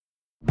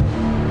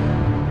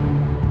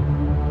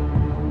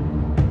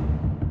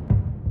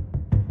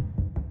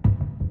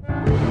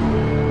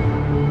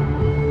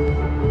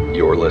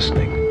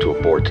listening to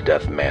a Bored to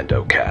Death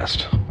Mando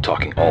cast,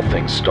 talking all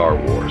things Star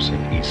Wars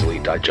in easily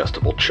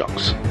digestible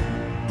chunks.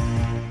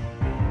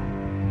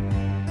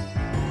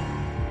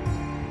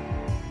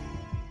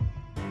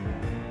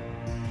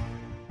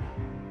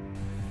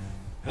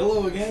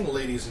 Hello again,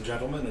 ladies and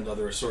gentlemen, and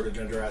other assorted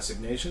gender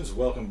assignations.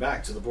 Welcome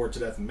back to the Bored to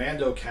Death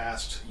Mando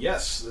cast.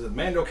 Yes, the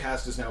Mando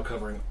cast is now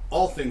covering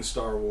all things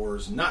Star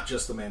Wars, not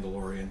just The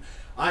Mandalorian.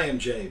 I am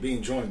Jay,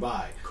 being joined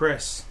by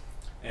Chris.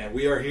 And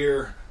we are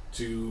here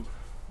to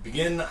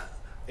begin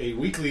a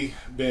weekly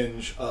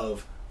binge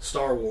of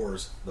Star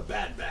Wars The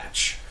Bad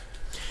Batch.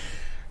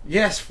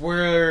 Yes,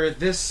 where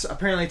this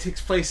apparently takes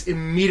place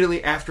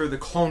immediately after the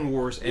Clone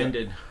Wars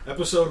ended.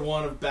 Episode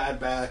 1 of Bad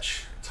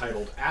Batch,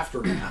 titled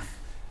Aftermath.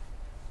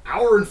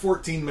 Hour and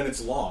 14 minutes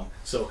long.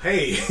 So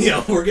hey,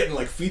 we're getting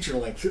like feature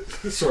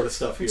length sort of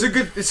stuff here.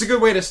 It's a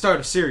good way to start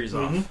a series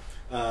off.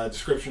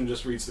 Description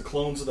just reads: the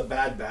clones of the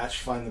Bad Batch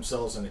find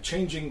themselves in a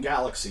changing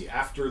galaxy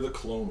after the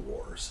Clone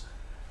Wars.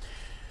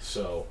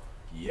 So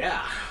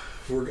yeah,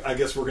 I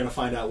guess we're going to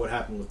find out what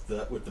happened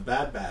with the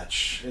Bad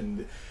Batch in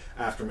the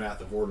aftermath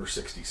of Order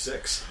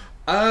 66.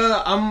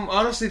 I'm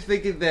honestly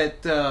thinking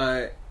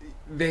that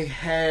they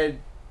had.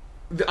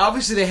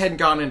 Obviously, they hadn't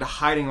gone into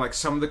hiding like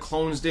some of the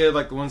clones did,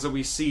 like the ones that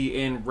we see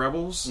in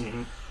Rebels.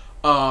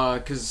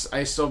 Because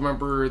I still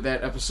remember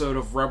that episode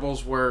of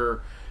Rebels where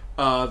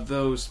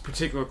those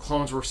particular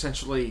clones were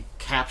essentially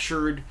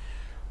captured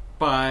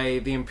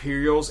by the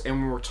Imperials,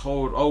 and we were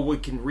told, "Oh, we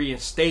can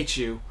reinstate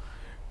you."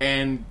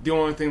 And the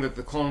only thing that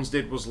the clones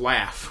did was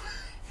laugh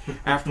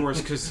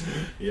afterwards, because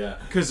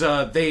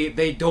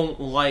they don't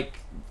like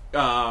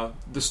the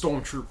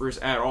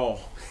stormtroopers at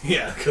all.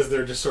 Yeah, because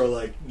they're just sort of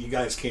like, you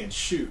guys can't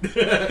shoot.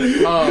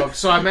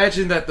 So I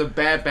imagine that the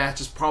Bad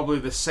Batch is probably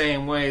the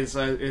same way.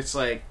 It's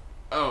like,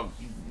 oh,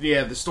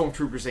 yeah, the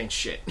stormtroopers ain't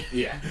shit.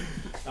 Yeah.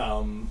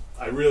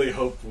 I really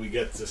hope we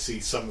get to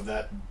see some of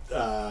that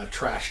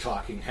trash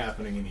talking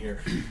happening in here.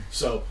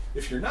 So,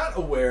 if you're not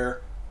aware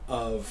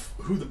of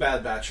who the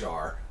Bad Batch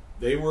are,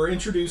 they were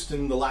introduced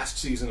in the last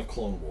season of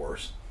Clone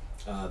Wars.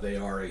 They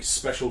are a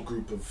special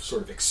group of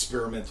sort of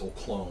experimental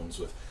clones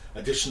with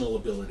additional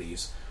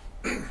abilities.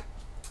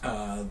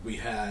 We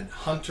had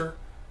Hunter,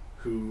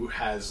 who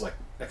has like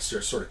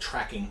extra sort of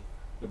tracking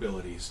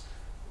abilities.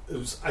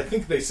 I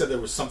think they said there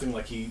was something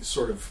like he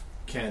sort of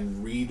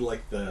can read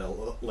like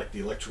the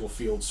electrical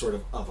field sort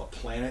of a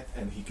planet,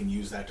 and he can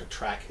use that to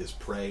track his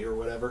prey or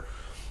whatever.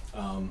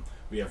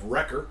 We have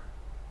Wrecker,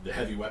 the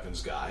heavy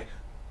weapons guy.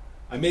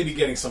 I may be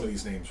getting some of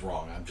these names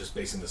wrong. I'm just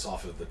basing this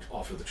off of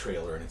the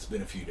trailer, and it's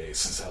been a few days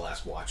since I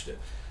last watched it.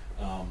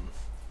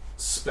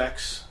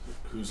 Specs,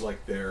 who's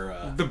like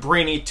their the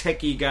brainy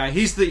techie guy.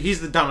 He's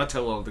the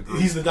Donatello of the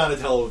group. He's the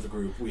Donatello of the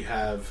group. We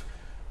have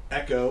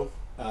Echo,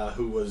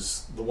 who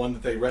was the one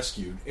that they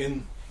rescued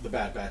in the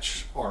Bad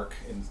Batch arc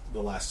in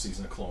the last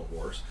season of Clone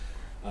Wars.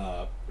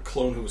 A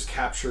clone who was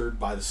captured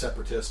by the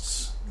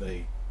Separatists.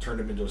 They turned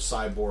him into a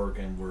cyborg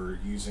and were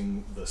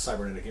using the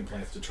cybernetic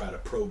implants to try to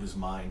probe his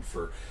mind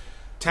for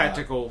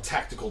tactical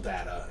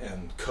data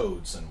and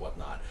codes and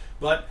whatnot.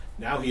 But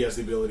now he has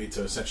the ability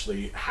to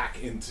essentially hack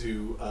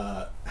into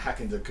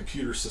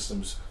computer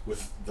systems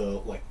with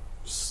the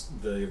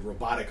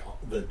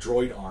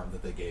droid arm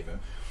that they gave him.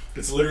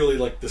 It's literally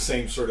like the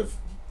same sort of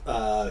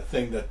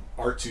thing that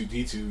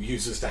R2-D2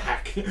 uses to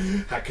hack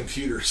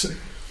computers.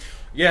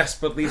 Yes,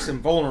 but leaves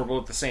him vulnerable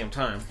at the same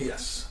time.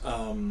 Yes.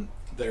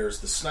 There's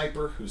the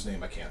sniper, whose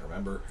name I can't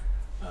remember.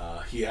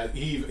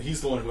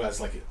 He's the one who has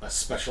like a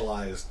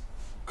specialized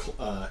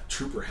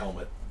trooper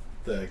helmet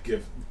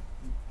that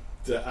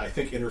I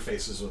think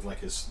interfaces with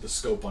like the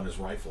scope on his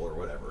rifle or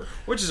whatever,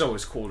 which is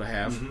always cool to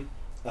have.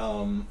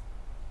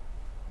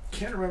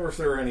 Can't remember if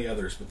there were any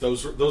others, but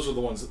those are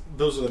the ones.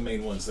 Those are the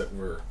main ones that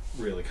we're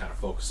really kind of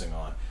focusing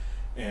on.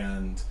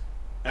 And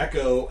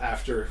Echo,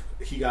 after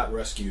he got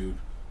rescued,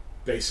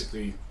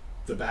 basically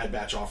the Bad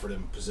Batch offered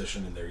him a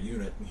position in their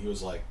unit, and he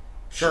was like,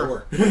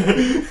 "Sure,"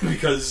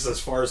 because as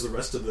far as the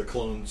rest of the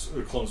clones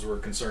were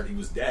concerned, he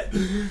was dead.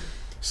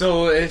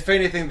 So, if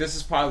anything, this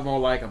is probably more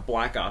like a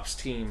Black Ops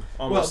team.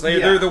 Almost.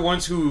 They're the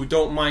ones who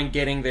don't mind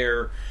getting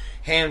their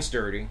hands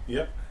dirty.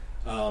 Yep.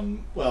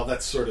 Well,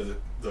 that's sort of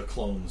the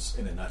clones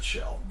in a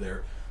nutshell.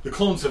 The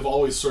clones have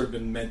always sort of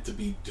been meant to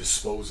be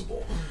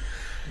disposable.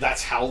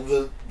 That's how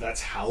the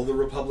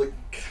Republic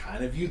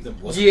kind of viewed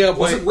them.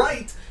 Wasn't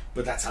right,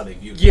 but that's how they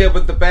viewed them. Yeah,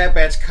 but the Bad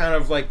Batch kind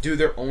of like do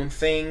their own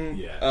thing.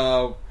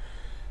 Yeah.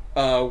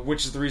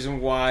 Which is the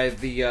reason why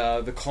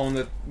the clone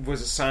that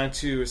was assigned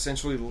to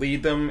essentially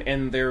lead them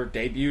in their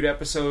debut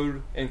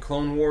episode in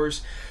Clone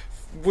Wars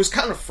was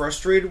kind of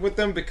frustrated with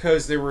them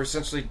because they were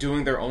essentially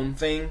doing their own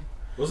thing.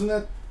 Wasn't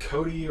that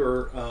Cody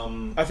or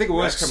I think it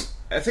was Rex?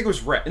 I think it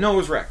was Rex. No, it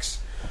was Rex.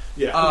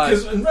 Yeah,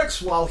 because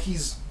Rex, while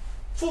he's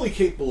fully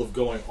capable of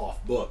going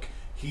off book,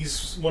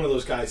 he's one of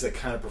those guys that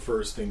kind of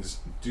prefers things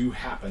do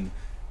happen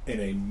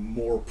in a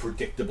more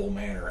predictable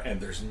manner,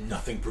 and there's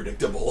nothing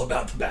predictable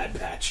about the Bad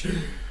Batch.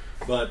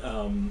 But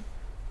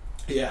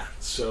yeah,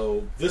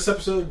 so this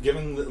episode,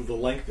 given the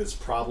length, was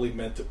probably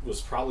meant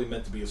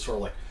to be a sort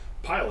of like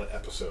pilot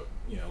episode.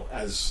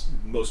 As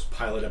most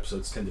pilot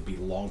episodes tend to be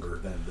longer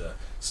than the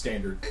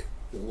standard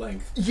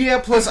length. Yeah,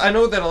 plus I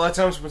know that a lot of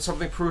times when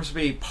something proves to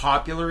be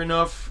popular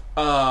enough,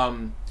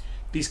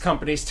 these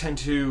companies tend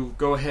to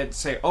go ahead and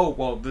say, oh,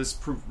 well, this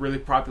proved really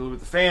popular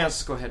with the fans,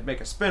 let's go ahead and make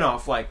a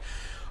spin-off. Like,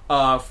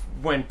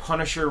 when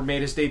Punisher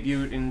made his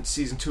debut in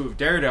Season 2 of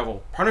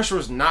Daredevil, Punisher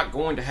was not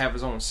going to have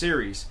his own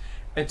series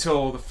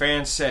until the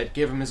fans said,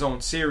 give him his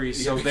own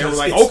series. So they were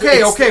like,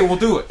 okay, we'll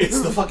do it. It's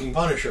the fucking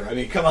Punisher. I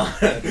mean, come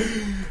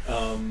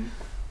on.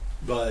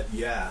 But,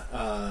 yeah,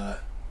 I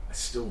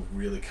still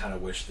really kind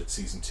of wish that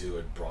Season 2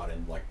 had brought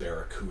in, like,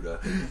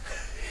 Barracuda.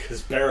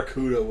 Because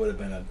Barracuda would have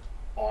been an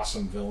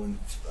awesome villain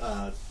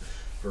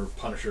for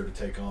Punisher to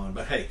take on.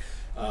 But, hey,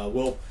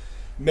 we'll...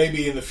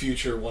 Maybe in the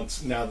future,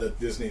 now that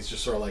Disney's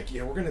just sort of like,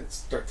 we're going to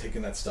start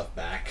taking that stuff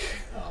back.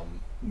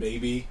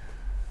 Maybe.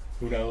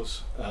 Who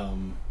knows?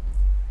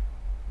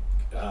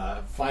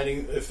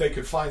 Finding if they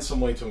could find some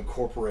way to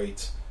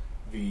incorporate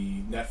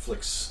the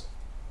Netflix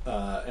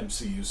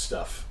MCU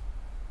stuff,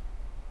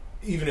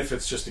 even if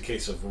it's just a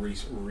case of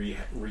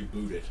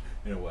reboot it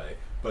in a way,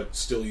 but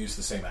still use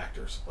the same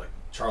actors. Like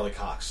Charlie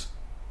Cox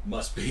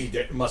must be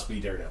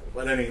Daredevil.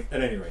 But at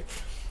any rate.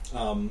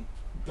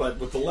 But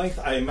with the length,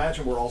 I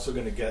imagine we're also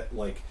going to get,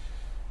 like...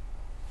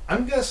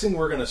 I'm guessing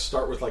we're going to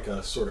start with, like,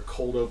 a sort of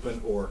cold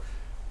open, or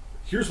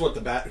here's what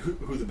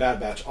who the Bad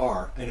Batch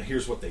are, and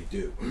here's what they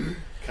do,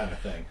 kind of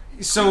thing.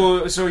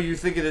 So you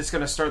think it's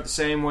going to start the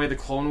same way the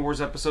Clone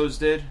Wars episodes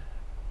did?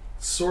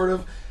 Sort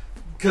of.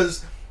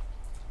 Because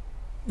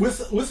with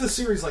a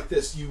series like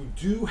this, you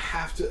do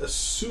have to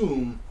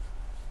assume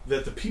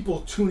that the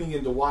people tuning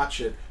in to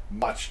watch it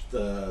watched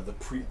the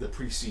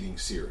preceding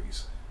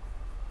series.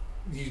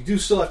 You do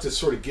still have to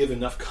sort of give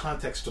enough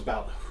context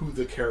about who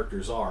the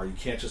characters are. You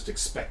can't just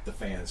expect the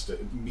fans to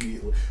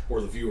immediately, or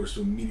the viewers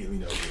to immediately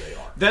know who they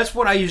are. That's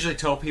what I usually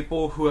tell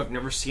people who have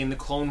never seen the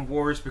Clone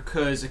Wars,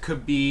 because it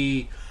could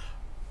be,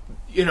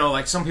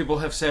 like some people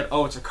have said,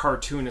 oh, it's a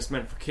cartoon, it's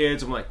meant for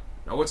kids. I'm like,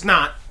 no, it's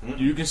not.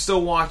 Mm-hmm. You can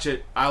still watch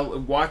it. I'll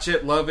watch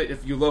it, love it.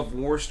 If you love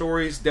war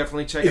stories,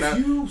 definitely check it out.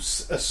 If you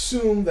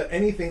assume that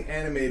anything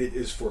animated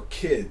is for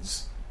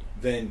kids,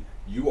 then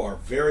you are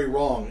very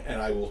wrong,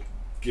 and I will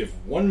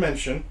give one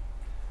mention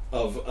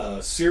of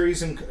a series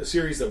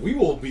that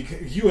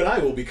you and I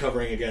will be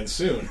covering again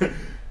soon.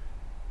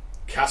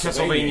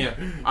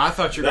 Castlevania. I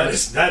thought you were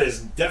that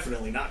is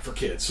definitely not for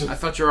kids. I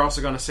thought you were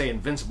also going to say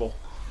Invincible.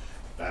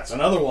 That's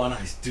another one.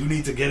 I do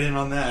need to get in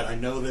on that. I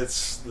know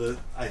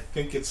I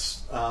think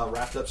it's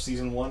wrapped up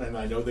season 1, and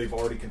I know they've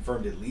already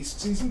confirmed at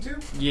least season 2.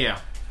 Yeah.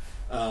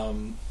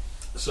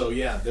 So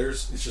yeah,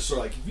 it's just sort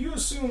of like, if you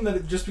assume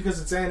that just because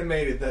it's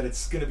animated that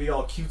it's going to be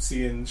all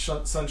cutesy and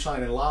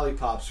sunshine and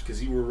lollipops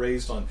because you were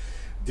raised on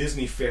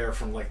Disney fare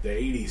from like the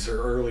 80s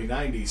or early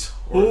 90s,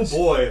 oh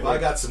boy, have I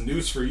got some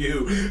news for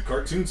you.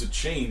 Cartoons have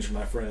changed,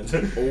 my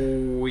friend.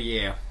 Oh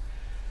yeah.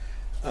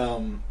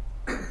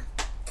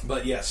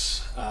 But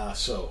yes,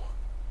 so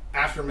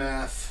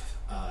Aftermath,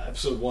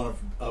 episode 1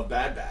 of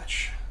Bad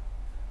Batch.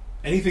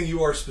 Anything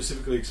you are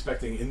specifically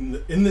expecting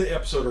in the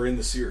episode or in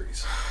the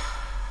series?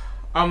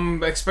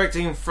 I'm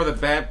expecting for the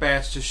Bad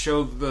Batch to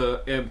show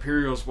the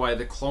Imperials why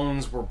the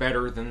clones were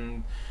better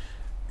than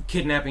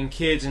kidnapping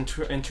kids and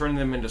turning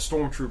them into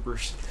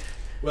stormtroopers.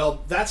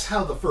 Well, that's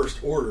how the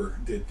First Order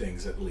did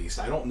things, at least.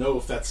 I don't know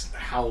if that's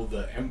how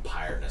the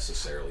Empire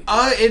necessarily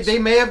did they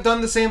may have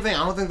done the same thing.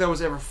 I don't think that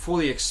was ever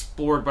fully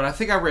explored, but I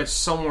think I read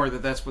somewhere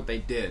that that's what they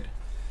did.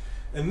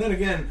 And then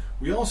again,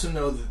 we also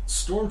know that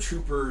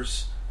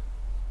stormtroopers,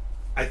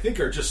 I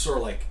think, are just sort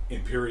of like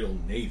Imperial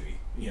Navy,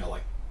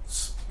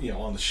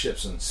 on the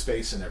ships and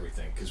space and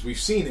everything. Because we've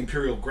seen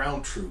Imperial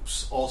ground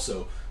troops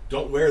also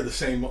don't wear the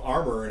same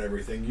armor and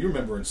everything. You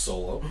remember in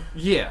Solo.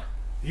 Yeah.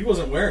 He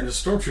wasn't wearing the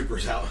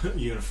stormtroopers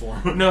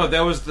uniform. No, that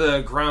was the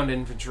ground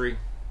infantry.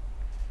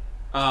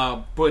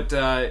 Just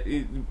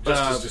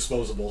as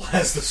disposable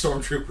as the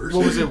stormtroopers.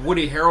 What was it?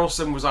 Woody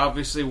Harrelson was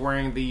obviously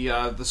wearing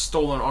the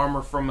stolen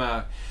armor from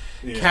a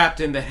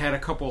captain that had a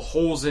couple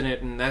holes in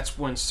it, and that's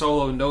when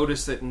Solo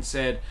noticed it and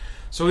said,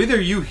 so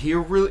either you heal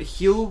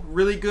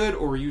really good,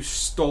 or you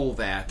stole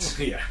that.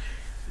 Yeah.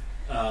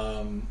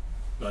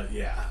 But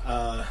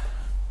yeah.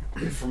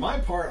 For my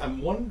part,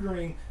 I'm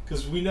wondering,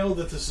 because we know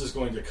that this is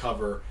going to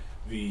cover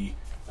the...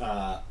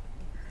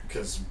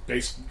 because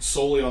based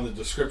solely on the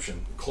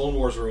description, Clone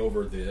Wars are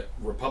over, the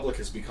Republic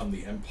has become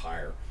the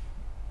Empire.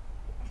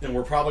 And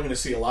we're probably going to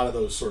see a lot of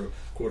those sort of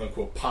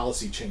quote-unquote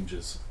policy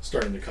changes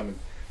starting to come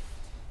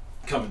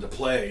into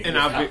play. And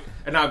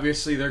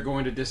obviously they're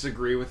going to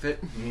disagree with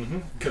it.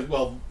 Mm-hmm.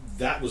 Well,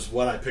 that was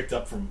what I picked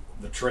up from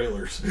the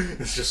trailers.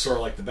 It's just sort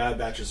of like the Bad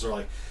Batches are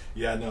like,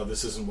 yeah, no,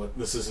 this isn't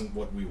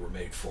what we were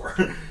made for.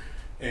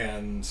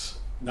 And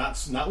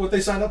not what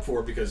they signed up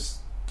for, because,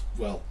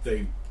 well,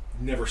 they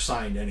never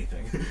signed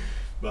anything.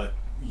 But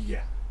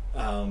yeah,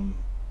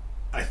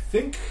 I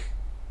think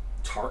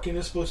Tarkin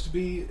is supposed to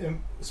be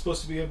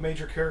a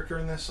major character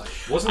in this.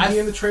 Wasn't he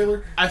in the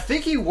trailer? I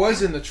think he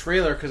was in the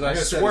trailer because I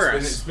swear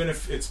it's been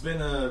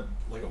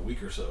like a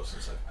week or so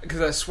since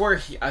because I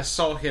swear I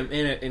saw him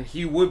in it, and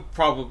he would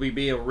probably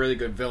be a really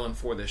good villain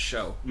for this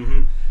show.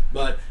 Mm-hmm.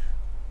 But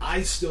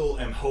I still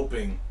am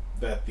hoping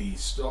that the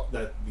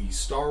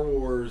Star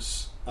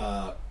Wars,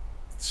 like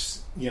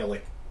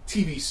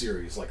TV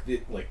series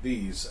like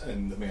these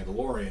and The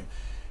Mandalorian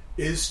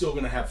is still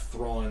going to have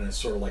Thrawn as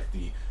sort of like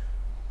the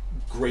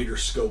greater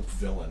scope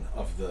villain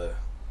of the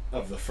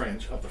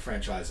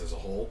franchise as a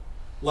whole,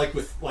 like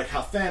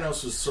how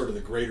Thanos was sort of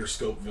the greater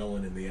scope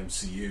villain in the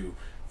MCU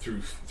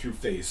through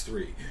Phase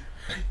 3.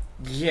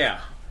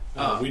 Yeah.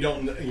 We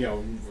don't,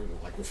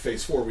 like with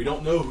Phase 4, we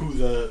don't know who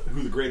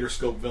the greater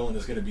scope villain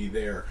is going to be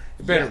there.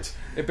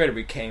 It better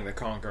be Kang the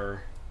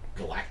Conqueror.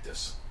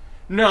 Galactus.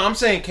 No, I'm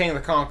saying Kang the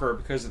Conqueror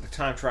because of the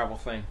time travel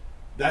thing.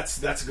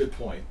 That's a good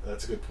point.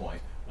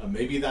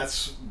 Maybe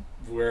that's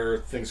where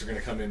things are going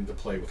to come into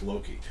play with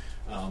Loki.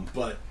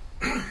 But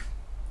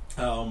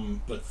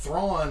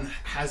Thrawn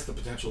has the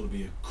potential to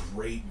be a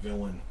great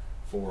villain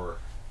for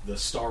the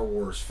Star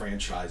Wars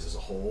franchise as a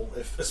whole,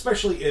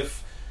 especially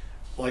if,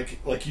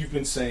 like you've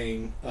been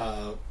saying,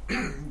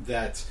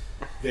 that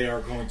they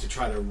are going to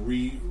try to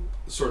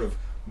sort of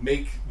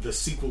make the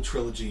sequel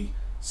trilogy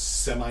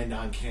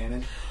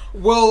semi-non-canon.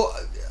 Well,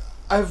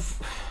 I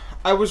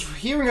was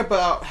hearing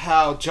about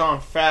how Jon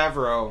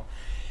Favreau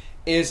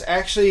is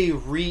actually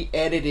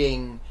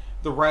re-editing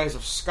The Rise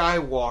of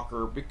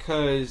Skywalker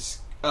because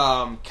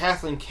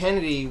Kathleen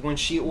Kennedy, when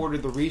she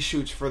ordered the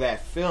reshoots for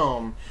that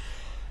film,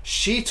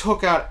 she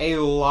took out a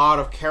lot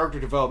of character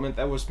development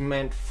that was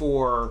meant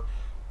for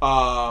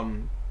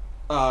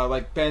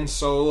like Ben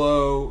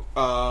Solo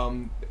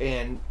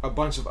and a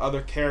bunch of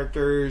other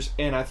characters,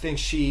 and I think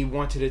she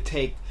wanted to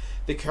take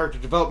the character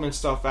development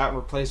stuff out and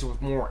replace it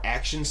with more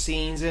action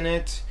scenes in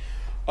it.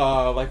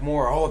 Like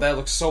more, that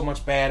looks so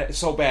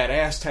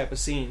badass type of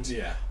scenes.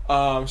 Yeah.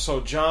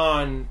 So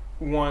John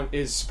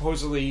is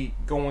supposedly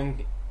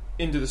going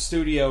into the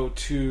studio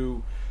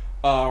to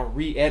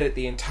re-edit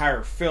the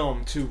entire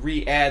film to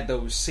re-add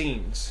those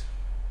scenes.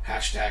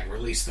 #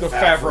 release the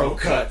Favreau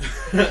cut.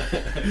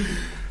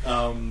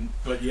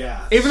 But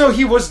yeah. Even though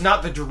he was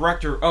not the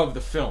director of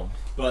the film.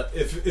 But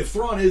if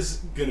Thrawn is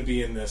going to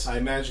be in this, I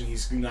imagine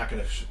he's not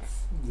going to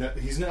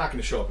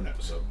show up in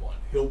episode 1.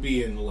 He'll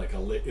be in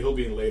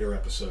later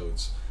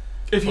episodes.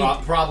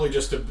 Probably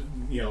just to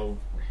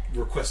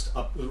request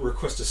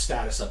a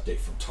status update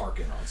from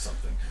Tarkin on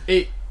something.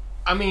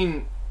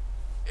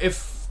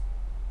 If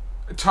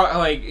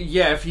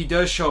he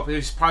does show up,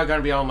 he's probably going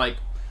to be on like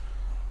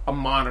a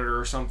monitor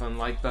or something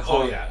like the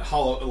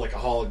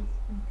holographic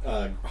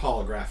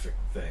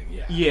thing.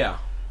 Yeah. Yeah.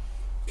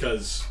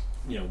 Because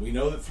we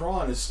know that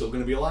Thrawn is still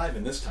going to be alive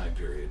in this time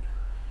period.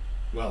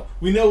 Well,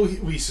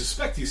 we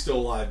suspect he's still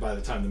alive by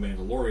the time the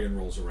Mandalorian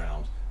rolls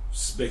around,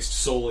 based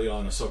solely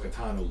on Ahsoka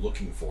Tano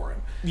looking for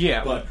him.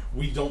 Yeah, but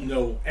we don't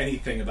know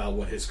anything about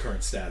what his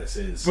current status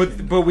is.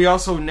 But we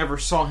also never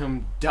saw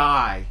him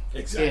die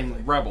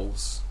in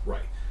Rebels.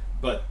 Right.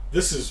 But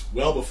this is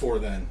well before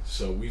then,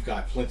 so we've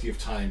got plenty of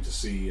time to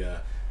see,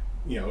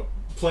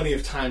 plenty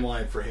of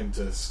timeline for him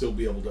to still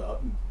be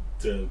able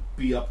to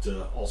be up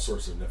to all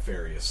sorts of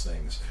nefarious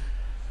things,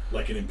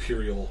 like an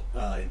Imperial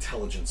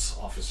intelligence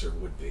officer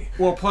would be.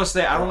 Well, plus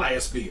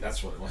ISB,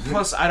 that's what it was.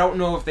 Plus, I don't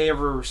know if they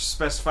ever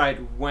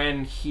specified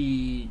when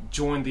he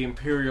joined the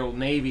Imperial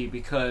Navy,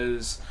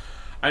 because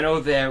I know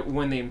that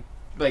when in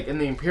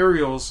the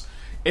Imperials,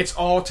 it's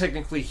all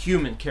technically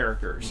human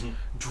characters. Mm-hmm.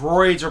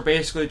 Droids are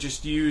basically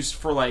just used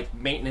for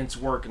maintenance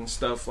work and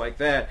stuff like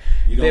that.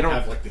 They don't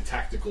have the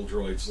tactical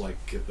droids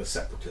like the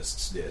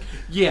Separatists did.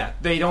 Yeah,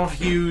 they don't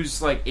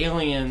use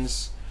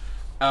aliens.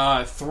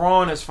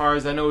 Thrawn, as far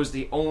as I know, is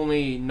the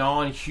only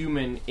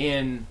non-human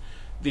in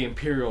the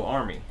Imperial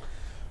Army.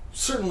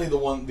 Certainly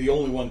the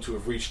only one to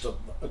have reached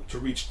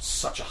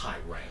such a high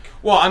rank.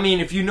 Well,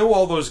 if you know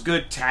all those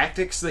good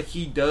tactics that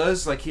he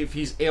does, if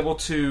he's able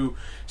to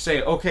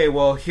say, okay,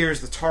 well, here's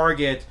the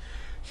target,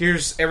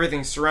 here's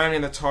everything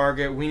surrounding the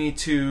target, we need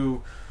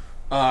to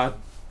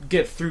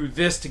get through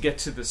this to get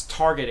to this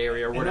target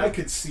area. Or whatever. And I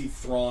could see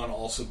Thrawn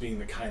also being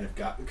the kind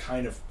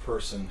of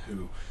person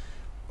who,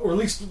 or at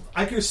least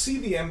I could see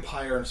the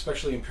Empire, and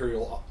especially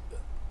Imperial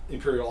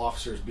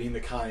officers, being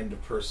the kind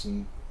of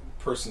persons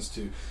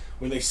to,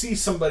 when they see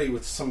somebody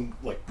with some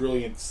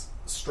brilliant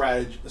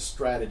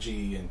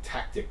strategy and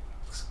tactic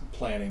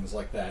plannings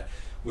like that,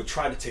 would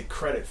try to take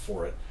credit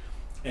for it.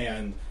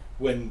 And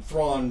when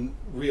Thrawn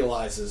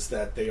realizes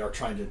that they are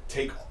trying to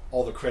take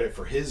all the credit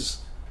for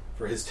his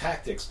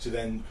tactics, to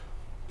then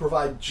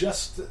provide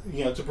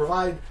to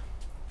provide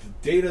the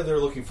data they're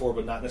looking for,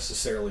 but not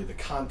necessarily the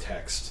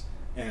context.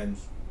 And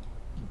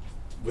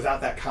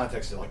without that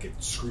context,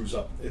 it screws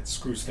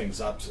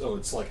things up. So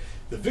it's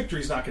the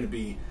victory's not going to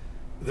be,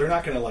 they're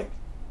not going to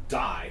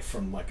die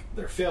from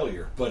their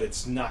failure, but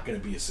it's not going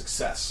to be a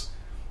success.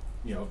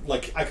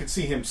 I could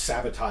see him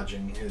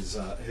sabotaging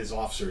his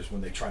officers when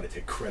they try to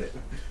take credit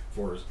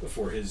for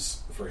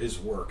his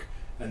work,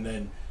 and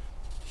then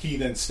he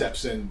then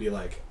steps in and be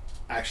like,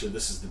 actually,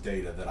 this is the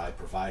data that I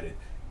provided.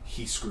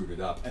 He screwed it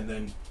up. And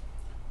then,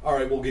 all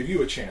right, we'll give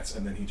you a chance.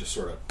 And then he just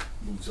sort of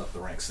moves up the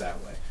ranks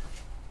that way.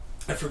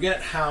 I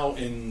forget how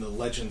in the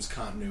Legends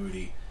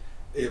continuity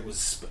it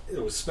was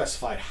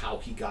specified how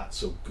he got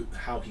so good,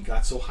 how he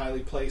got so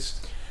highly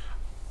placed.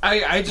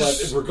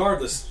 But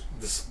regardless,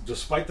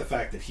 despite the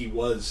fact that he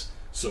was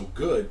so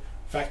good,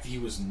 the fact that he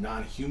was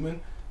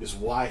non-human is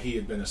why he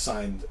had been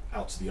assigned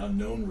out to the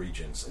unknown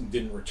regions and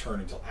didn't return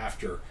until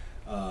after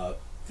the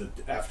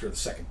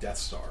second Death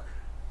Star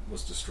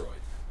was destroyed.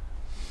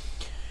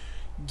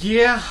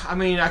 Yeah, I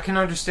mean, I can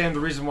understand the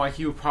reason why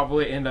he would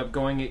probably end up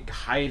going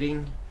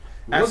hiding.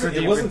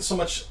 It wasn't so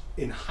much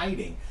in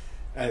hiding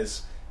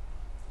as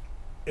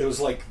it was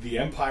like the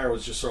Empire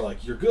was just sort of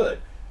like, you're good,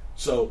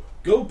 so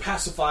go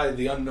pacify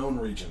the unknown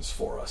regions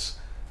for us.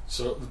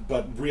 So,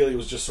 but really it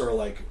was just sort of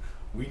like,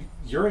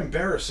 you're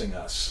embarrassing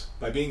us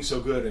by being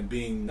so good and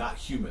being not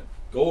human.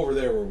 Go over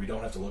there where we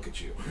don't have to look at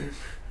you.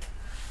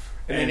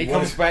 And then he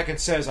comes back and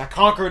says, I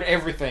conquered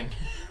everything.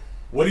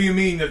 What do you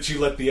mean that you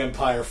let the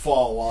Empire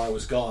fall while I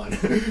was gone?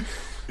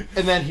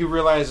 And then he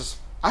realizes,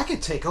 I can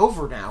take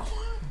over now.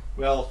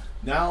 Well,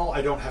 now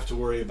I don't have to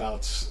worry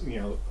about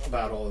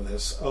all of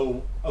this.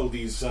 Oh,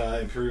 these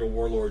Imperial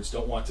warlords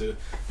don't want to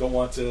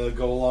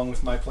go along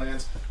with my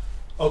plans.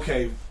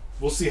 Okay,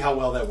 we'll see how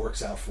well that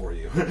works out for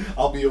you.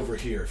 I'll be over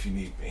here if you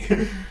need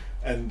me.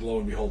 And lo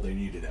and behold, they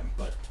needed him.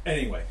 But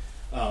anyway,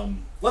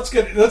 let's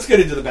get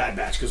into the Bad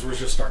Batch because we're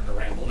just starting to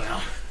ramble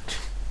now.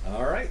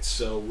 All right,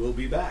 so we'll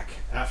be back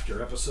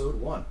after episode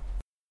 1.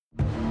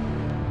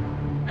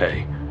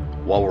 Hey,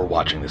 while we're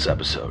watching this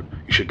episode,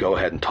 you should go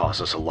ahead and toss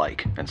us a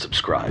like and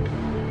subscribe.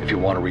 If you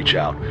want to reach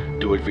out,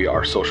 do it via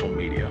our social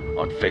media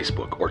on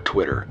Facebook or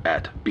Twitter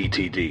at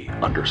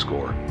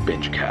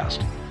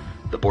BTD_BingeCast.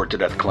 The Bored to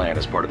Death Clan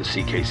is part of the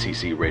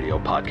CKCC Radio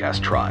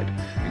Podcast Tribe,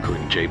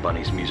 including Jay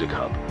Bunny's Music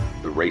Hub,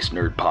 the Race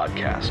Nerd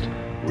Podcast,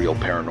 Real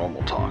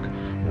Paranormal Talk,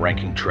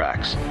 Ranking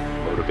Tracks,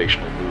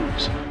 Motivational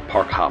Moves,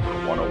 Park Hopper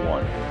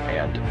 101,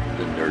 and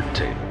The Nerd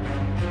Table.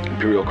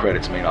 Imperial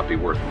credits may not be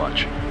worth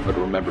much, but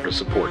remember to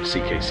support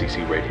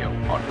CKCC Radio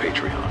on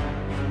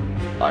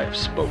Patreon. I have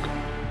spoken.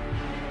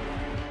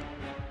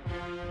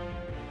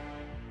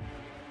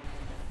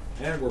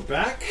 And we're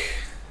back.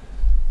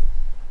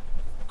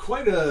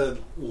 Quite a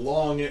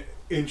long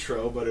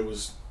intro, but it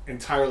was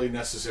entirely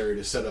necessary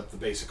to set up the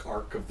basic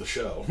arc of the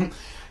show.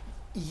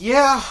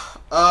 Yeah,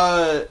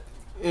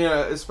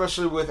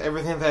 especially with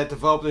everything that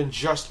developed in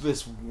just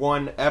this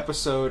one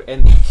episode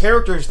and the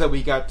characters that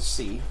we got to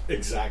see.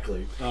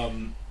 Exactly.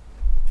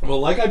 Well,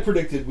 like I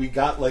predicted, we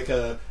got like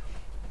a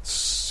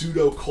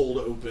pseudo cold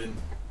open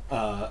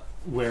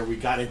where we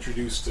got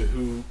introduced to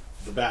who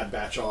the Bad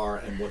Batch are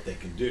and what they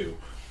can do.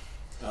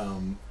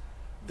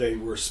 They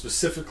were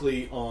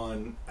specifically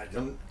on, I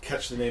don't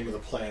catch the name of the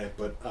planet,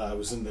 but it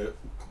was in the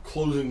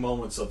closing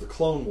moments of the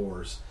Clone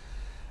Wars.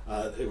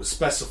 It was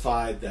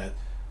specified that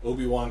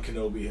Obi-Wan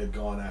Kenobi had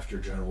gone after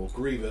General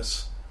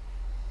Grievous.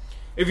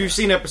 If you've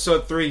seen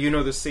episode 3, you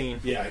know the scene.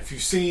 Yeah, if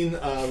you've seen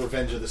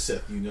Revenge of the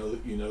Sith, you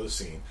know the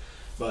scene.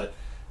 But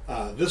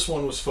this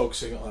one was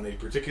focusing on a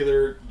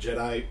particular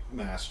Jedi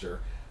Master,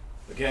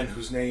 again,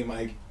 whose name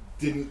I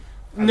didn't...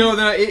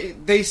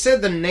 they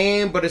said the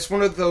name, but it's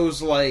one of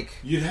those, like...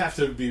 You'd have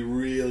to be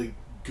really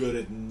good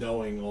at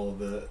knowing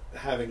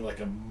having like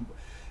a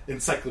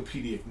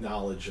encyclopedic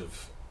knowledge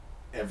of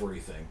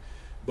everything.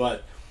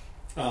 But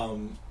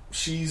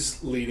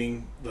she's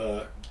leading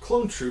the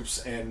clone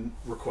troops and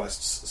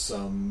requests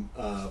some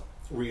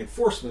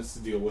reinforcements to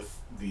deal with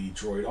the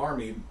droid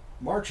army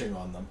marching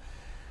on them.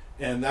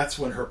 And that's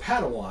when her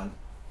Padawan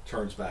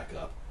turns back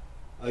up.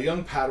 A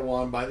young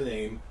Padawan by the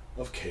name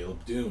of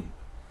Caleb Dune.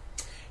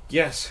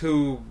 Yes,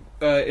 who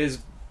is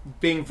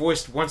being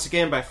voiced once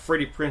again by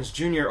Freddie Prinze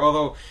Jr.,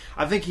 although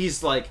I think he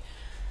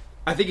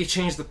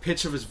changed the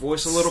pitch of his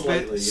voice a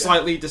little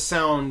slightly to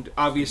sound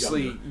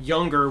obviously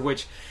younger,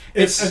 which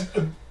it's...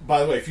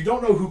 by the way, if you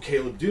don't know who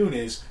Caleb Dune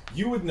is,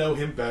 you would know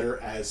him better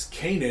as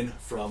Kanan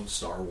from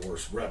Star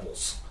Wars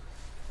Rebels.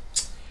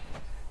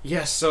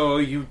 Yes, so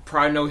you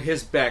probably know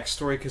his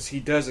backstory because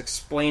he does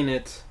explain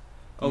it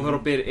a little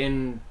bit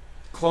in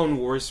Clone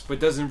Wars,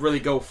 but doesn't really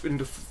go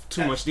into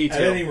too much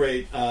detail. At any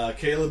rate,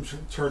 Caleb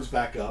turns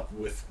back up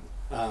with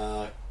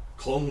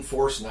Clone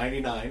Force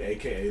 99,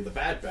 aka the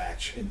Bad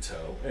Batch, in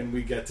tow, and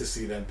we get to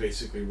see them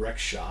basically wreck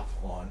shop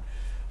on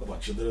a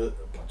bunch of the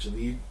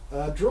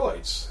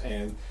droids.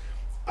 And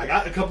I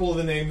got a couple of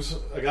the names.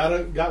 I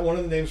got one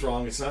of the names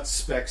wrong. It's not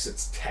Specs,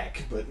 it's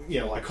Tech, but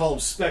I call him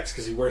Specs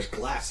because he wears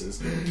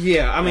glasses.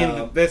 Yeah, I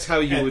mean that's how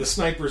you would. The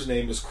sniper's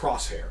name is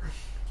Crosshair.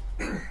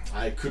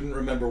 I couldn't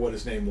remember what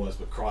his name was,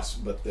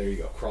 but there you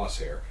go,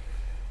 Crosshair.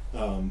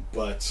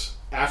 But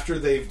after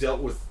they've dealt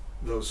with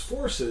those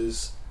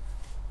forces,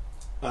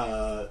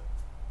 the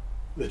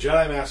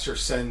Jedi Master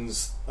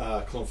sends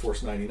Clone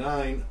Force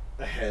 99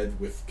 ahead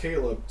with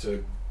Caleb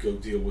to go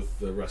deal with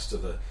the rest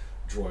of the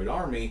droid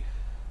army.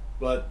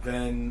 But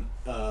then,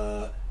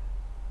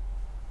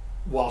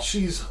 while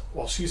she's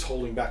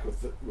holding back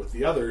with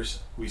the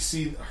others, we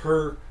see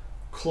her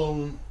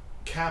clone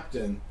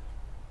captain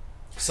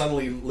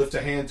suddenly lift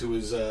a hand to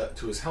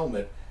his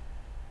helmet,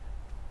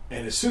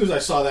 and as soon as I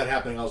saw that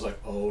happening, I was like,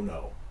 "Oh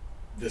no,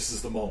 this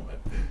is the moment."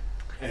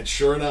 And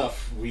sure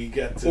enough, we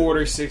get to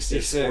Order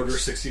 66. Order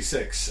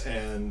 66,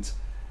 and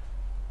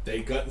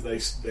they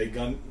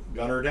gun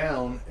her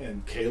down,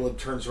 and Caleb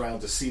turns around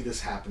to see this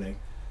happening,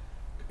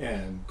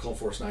 and Clone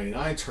Force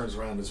 99 turns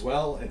around as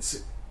well and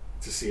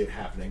to see it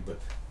happening, but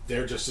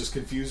they're just as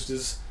confused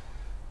as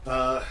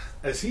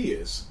he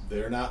is.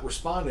 They're not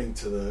responding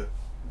to the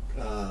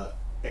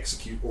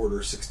execute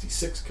Order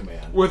 66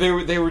 command. Where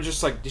they were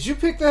just like, "Did you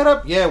pick that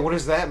up? Yeah, what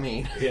does that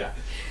mean?" Yeah.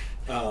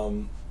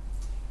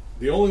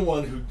 The only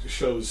one who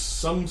shows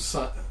some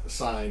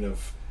sign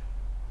of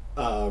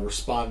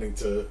responding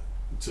to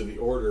the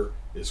order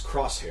is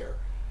Crosshair.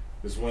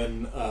 Because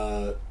when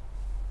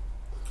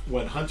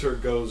Hunter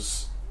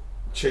goes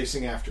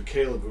chasing after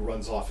Caleb, who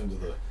runs off into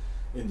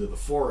the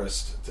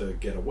forest to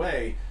get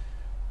away,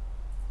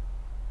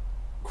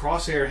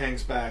 Crosshair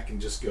hangs back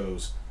and just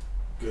goes,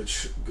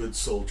 "Good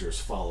soldiers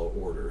follow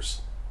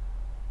orders,"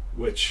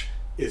 which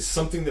is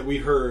something that we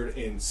heard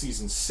in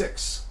season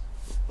 6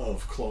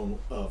 of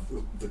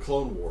the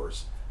Clone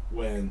Wars,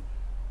 when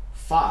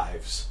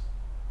Fives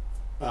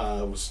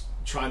was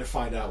trying to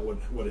find out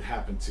what had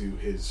happened to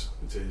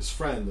his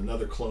friend,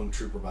 another clone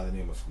trooper by the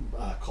name of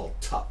called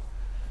Tup.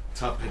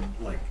 Tup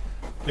had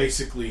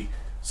basically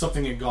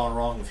something had gone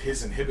wrong with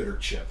his inhibitor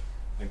chip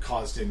and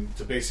caused him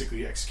to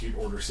basically execute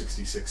Order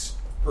 66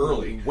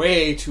 early,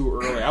 way too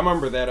early. I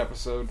remember that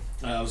episode.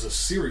 It was a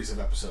series of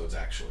episodes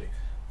actually,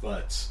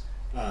 but.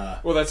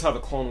 Well, that's how the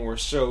Clone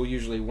Wars show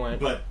usually went.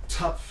 But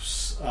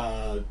Tup's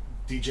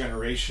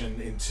degeneration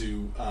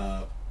into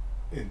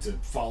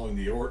following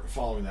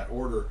that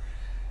order,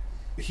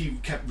 he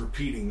kept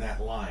repeating that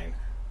line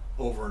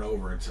over and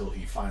over until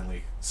he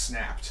finally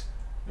snapped.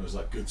 It was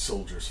like, "Good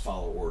soldiers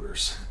follow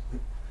orders."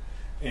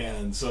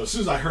 And so as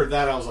soon as I heard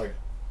that, I was like,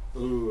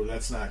 "Ooh,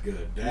 that's not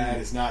good. That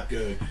is not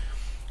good."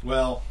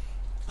 Well,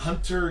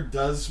 Hunter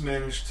does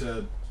manage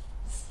to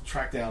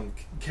track down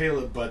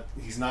Caleb, but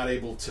he's not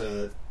able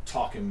to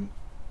talk him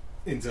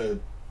into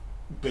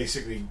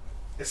basically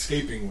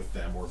escaping with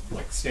them or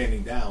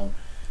standing down.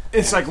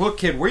 It's like, "Look,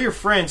 kid, we're your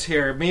friends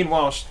here."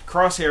 Meanwhile,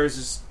 Crosshairs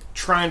is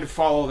trying to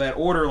follow that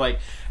order.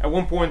 At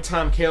one point in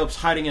time, Caleb's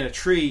hiding in a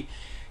tree.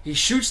 He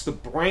shoots the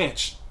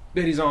branch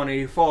that he's on, and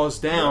he falls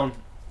down.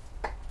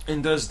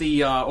 And does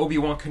the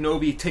Obi-Wan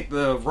Kenobi take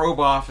the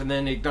robe off and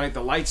then ignite the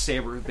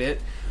lightsaber a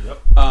bit?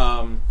 Yep.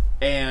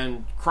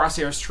 And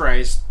Crosshairs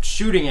tries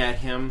shooting at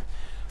him.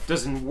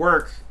 Doesn't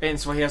work, and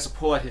so he has to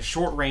pull out his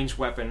short-range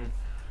weapon.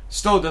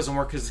 Still doesn't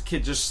work because the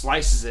kid just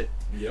slices it.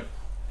 Yep.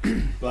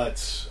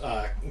 But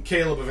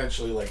Caleb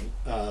eventually,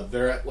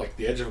 they're at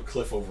the edge of a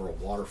cliff over a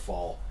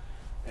waterfall,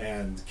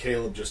 and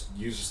Caleb just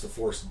uses the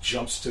Force,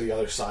 jumps to the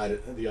other side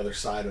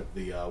of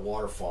the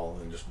waterfall,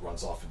 and then just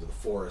runs off into the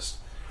forest.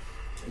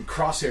 And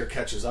Crosshair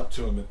catches up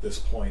to him at this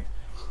point,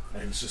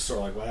 and it's just sort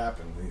of like, "What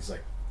happened?" And he's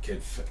like,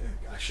 "Kid,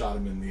 I shot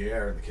him in the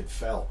air, and the kid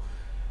fell."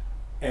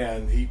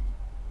 And he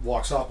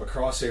walks off, but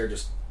Crosshair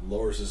just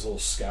lowers his little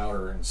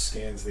scouter and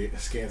scans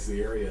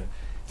the area.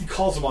 He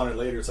calls him on it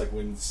later. It's like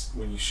when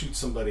you shoot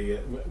somebody,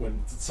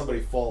 when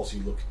somebody falls,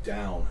 you look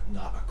down,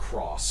 not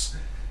across.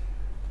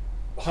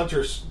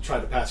 Hunter's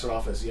tried to pass it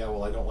off as, "Yeah,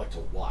 well, I don't like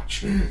to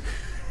watch."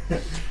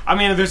 I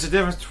mean, there's a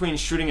difference between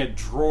shooting a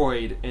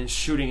droid and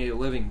shooting a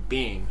living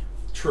being.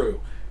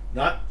 True.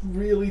 Not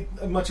really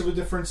much of a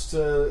difference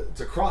to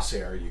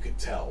Crosshair, you could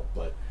tell,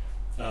 but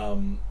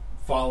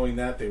following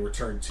that, they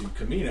return to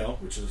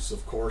Kamino, which is,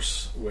 of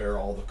course, where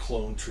all the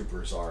clone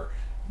troopers are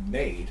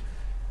made.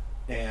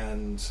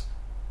 And,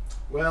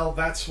 well,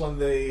 that's when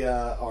they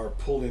are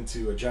pulled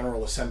into a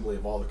general assembly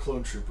of all the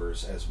clone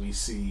troopers, as we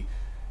see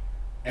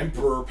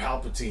Emperor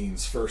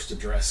Palpatine's first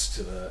address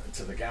to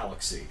the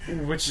galaxy.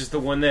 Which is the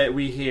one that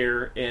we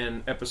hear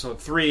in Episode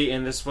 3,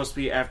 and this is supposed to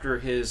be after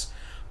his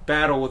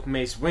battle with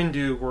Mace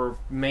Windu, where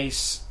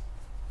Mace,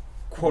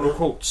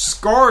 quote-unquote,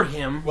 scarred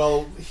him.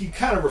 Well, he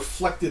kind of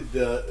reflected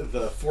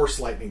the Force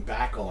lightning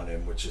back on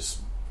him, which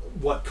is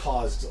what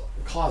caused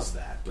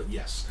that, but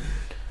yes.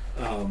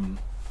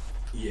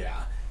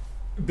 Yeah.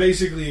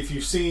 Basically, if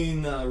you've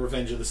seen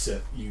Revenge of the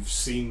Sith, you've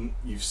seen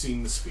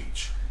the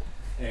speech.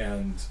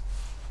 And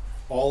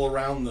all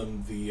around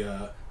them,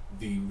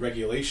 the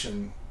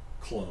regulation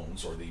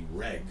clones, or the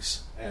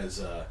regs, as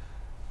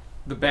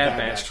the Bad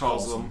Batch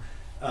calls them,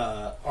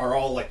 are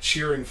all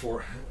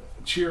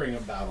cheering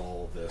about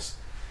all of this.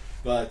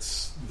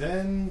 But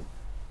then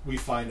we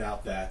find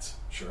out that,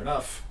 sure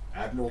enough,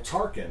 Admiral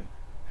Tarkin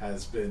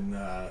has been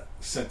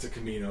sent to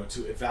Kamino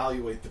to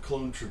evaluate the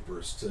clone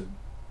troopers to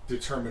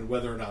determine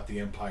whether or not the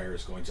Empire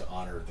is going to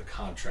honor the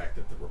contract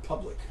that the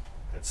Republic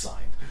had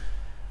signed.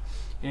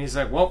 And he's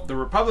like, "Well, the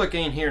Republic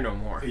ain't here no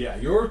more." Yeah,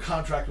 your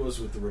contract was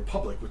with the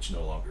Republic, which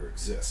no longer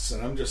exists.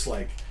 And I'm just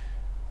like,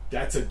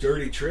 that's a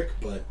dirty trick,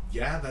 but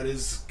yeah, that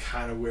is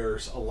kind of where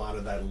a lot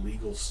of that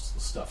illegal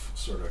stuff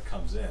sort of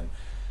comes in.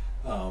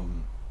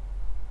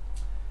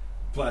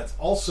 But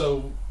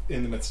also,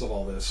 in the midst of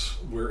all this,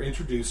 we're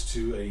introduced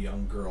to a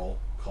young girl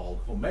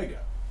called Omega,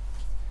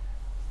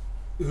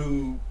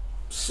 who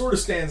sort of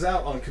stands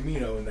out on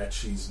Kamino in that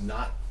she's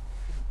not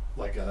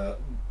like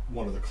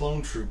one of the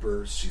clone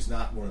troopers. She's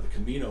not one of the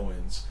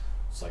Kaminoans.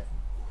 It's like,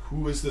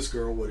 who is this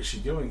girl? What is she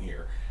doing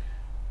here?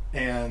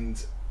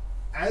 And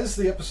as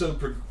the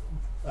episode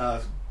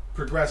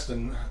progressed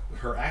and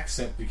her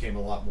accent became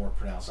a lot more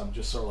pronounced, I'm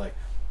just sort of like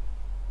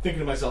thinking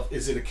to myself,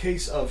 is it a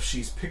case of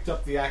she's picked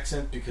up the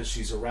accent because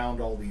she's around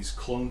all these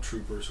clone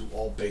troopers who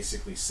all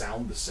basically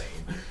sound the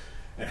same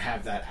and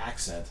have that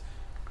accent?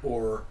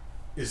 Or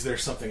is there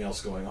something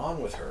else going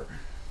on with her?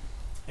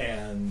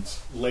 And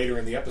later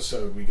in the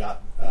episode, we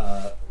got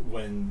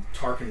when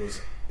Tarkin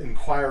was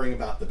inquiring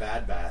about the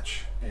Bad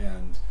Batch,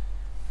 and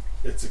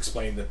it's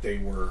explained that they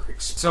were...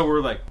 So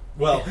we're like...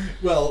 Well,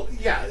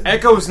 yeah.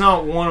 Echo's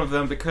not one of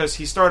them because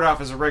he started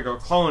off as a regular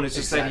clone. It's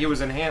just that he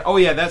was enhanced. Oh,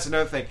 yeah, that's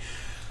another thing.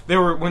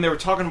 When they were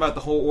talking about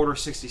the whole Order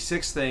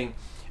 66 thing,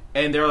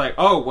 and they're like,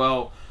 oh,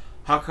 well,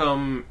 how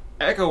come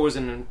Echo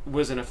wasn't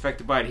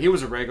affected by it? He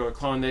was a regular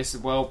clone. They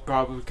said, well,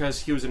 probably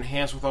because he was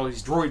enhanced with all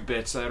these droid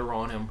bits that are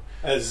on him.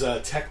 As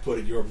Tech put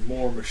it, you're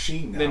more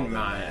machine now than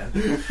man.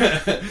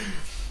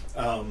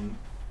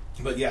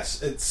 But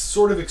yes, it's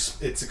sort of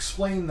it's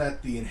explained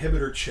that the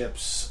inhibitor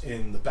chips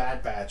in the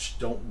Bad Batch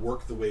don't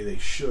work the way they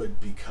should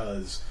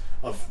because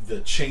of the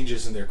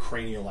changes in their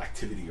cranial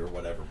activity or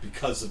whatever,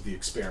 because of the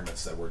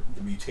experiments that were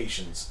the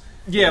mutations.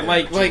 Yeah,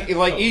 like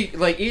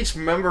each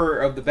member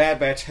of the Bad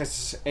Batch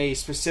has a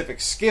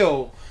specific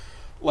skill.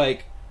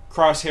 Like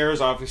Crosshair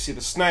is obviously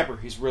the sniper;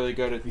 he's really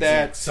good at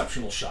that. An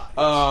exceptional shot.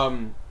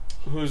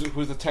 Yes.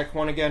 Who's the Tech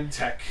one again?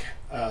 Tech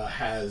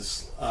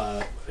has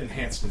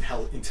enhanced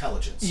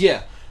intelligence.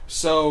 Yeah.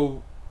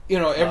 So,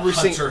 every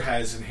Hunter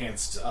has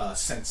enhanced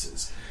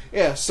senses.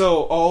 Yeah,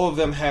 so all of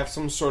them have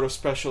some sort of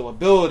special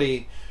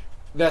ability.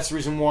 That's the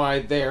reason why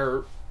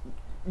they're...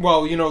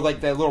 Well,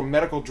 like that little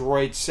medical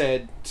droid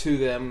said to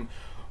them,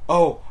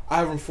 oh, I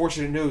have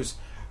unfortunate news.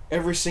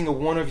 Every single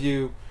one of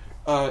you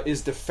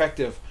is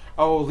defective.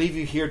 I will leave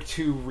you here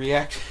to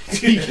react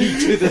to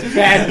the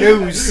bad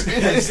news.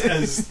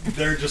 as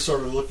they're just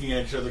sort of looking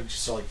at each other,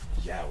 just like,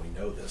 yeah, we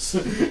know this.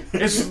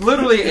 It's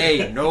literally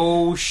a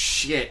no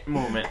shit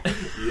moment.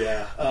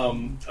 Yeah.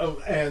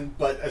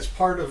 But as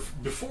part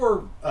of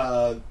before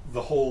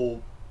the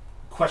whole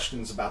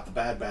questions about the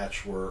Bad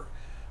Batch were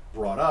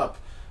brought up,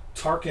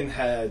 Tarkin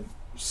had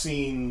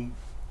seen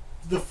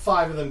the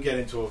 5 of them get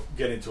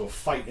into a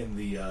fight in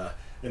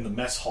the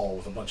mess hall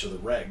with a bunch of the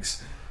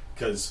regs,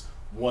 because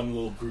one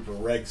little group of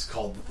regs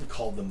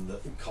called them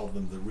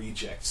the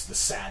rejects, the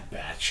Sad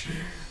Batch,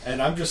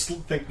 and I'm just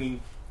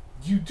thinking,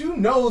 you do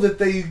know that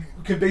they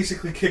can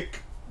basically kick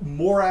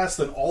more ass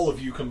than all of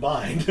you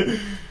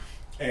combined,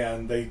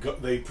 and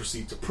they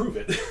proceed to prove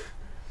it.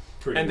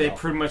 They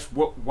pretty much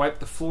wipe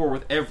the floor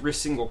with every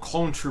single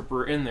clone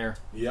trooper in there.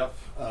 Yep.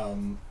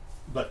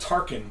 But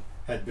Tarkin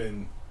had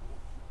been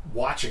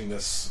watching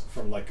this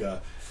from like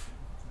a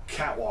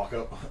catwalk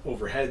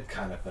overhead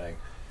kind of thing,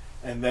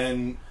 and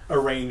then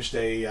arranged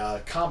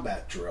a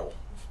combat drill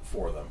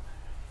for them.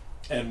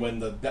 And when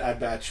the Bad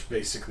Batch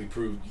basically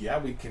proved, yeah,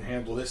 we can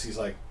handle this, he's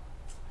like,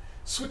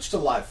 switch to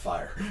live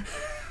fire.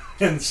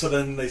 And so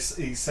then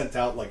he sent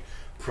out like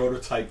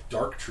prototype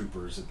dark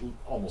troopers, it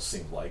almost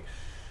seemed like.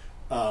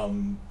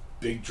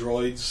 Big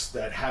droids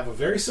that have a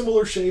very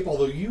similar shape,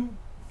 although you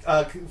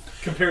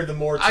compared them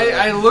more to...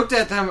 I looked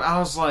at them, I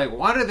was like,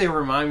 why do they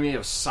remind me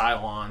of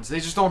Cylons? They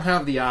just don't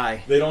have the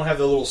eye. They don't have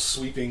the little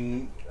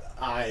sweeping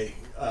eye,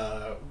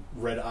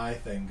 red eye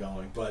thing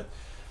going, but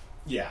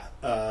yeah.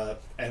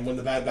 And when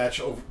the Bad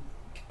Batch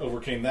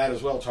overcame that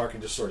as well,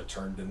 Tarkin just sort of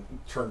turned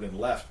and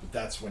left, but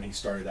that's when he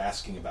started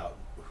asking about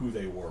who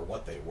they were,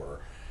 what they were.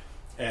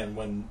 And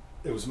when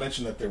it was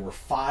mentioned that there were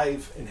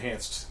 5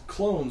 enhanced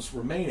clones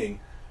remaining,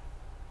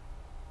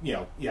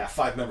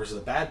 5 members of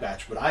the Bad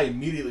Batch, but I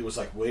immediately was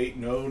like, wait,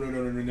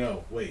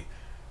 no, wait.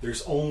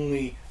 There's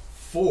only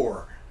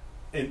 4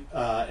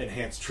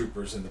 enhanced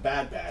troopers in the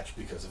Bad Batch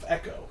because of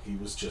Echo. He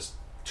was just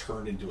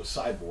turned into a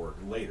cyborg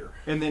later.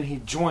 And then he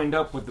joined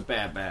up with the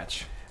Bad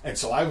Batch. And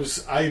so I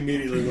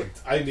immediately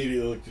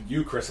looked at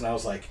you, Chris, and I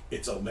was like,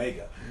 it's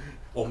Omega.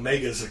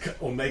 Omega's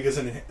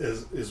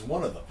is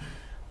one of them.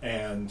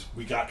 And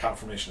we got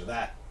confirmation of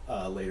that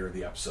later in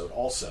the episode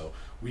also.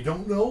 We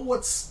don't know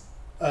what's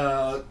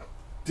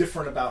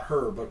different about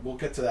her, but we'll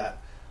get to that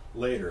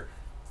later.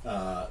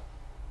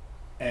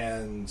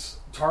 And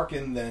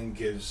Tarkin then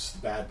gives the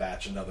Bad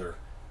Batch another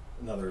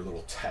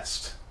little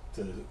test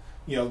to,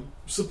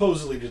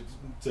 supposedly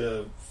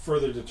to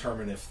further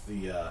determine if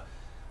the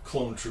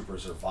clone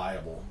troopers are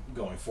viable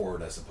going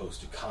forward as opposed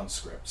to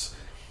conscripts.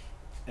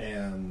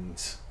 And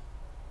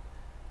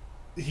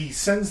he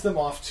sends them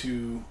off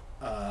to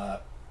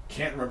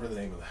can't remember the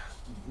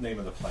name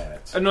of the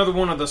planet. Another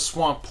one of the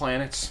swamp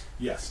planets.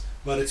 Yes,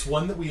 but it's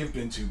one that we have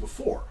been to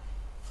before.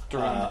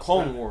 During the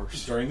Clone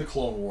Wars. During the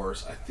Clone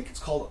Wars. I think it's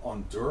called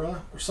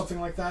Ondura or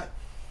something like that.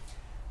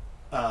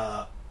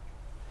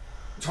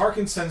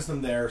 Tarkin sends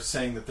them there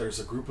saying that there's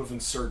a group of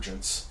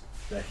insurgents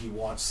that he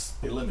wants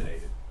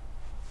eliminated.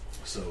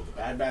 So the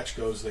Bad Batch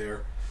goes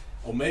there.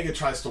 Omega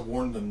tries to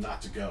warn them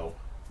not to go.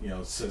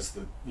 Says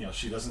that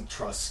she doesn't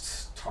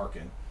trust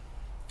Tarkin,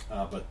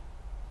 but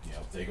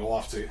they go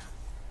off to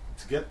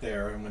get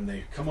there, and when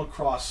they come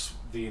across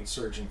the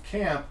insurgent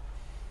camp,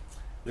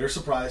 they're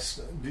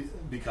surprised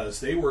because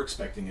they were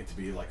expecting it to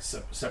be like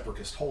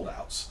separatist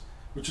holdouts,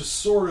 which is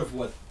sort of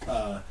what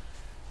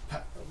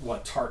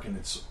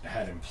Tarkin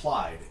had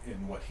implied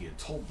in what he had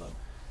told them.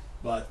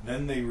 But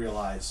then they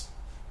realize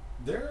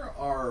there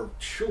are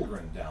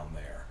children down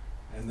there,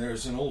 and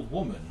there's an old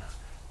woman.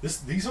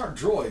 These aren't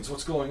droids.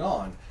 What's going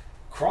on?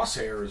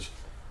 Crosshair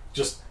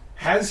just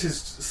has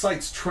his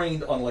sights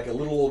trained on like a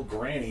little old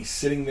granny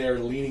sitting there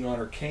leaning on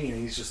her cane,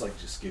 and he's just like,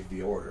 just give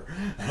the order.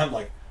 And I'm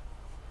like,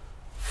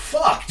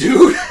 fuck,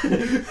 dude.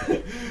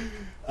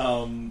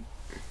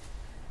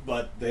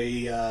 But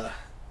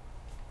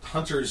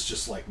Hunter's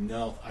just like,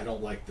 no, I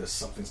don't like this.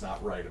 Something's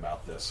not right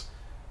about this.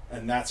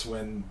 And that's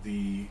when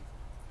the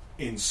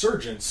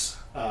insurgents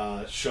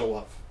show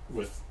up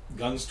with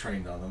guns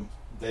trained on them.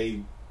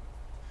 They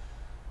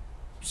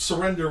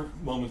surrender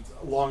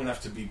long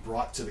enough to be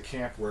brought to the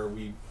camp, where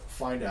we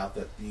find out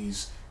that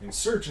these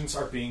insurgents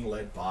are being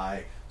led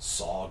by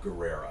Saw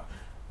Gerrera.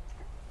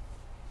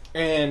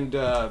 And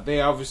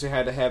they obviously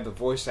had to have the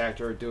voice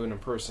actor do an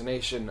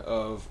impersonation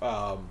of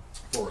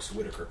Forrest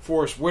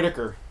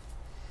Whitaker.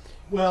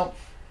 Well,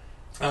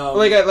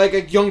 like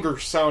a younger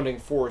sounding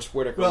Forrest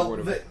Whitaker. Well,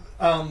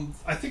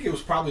 I think it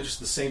was probably just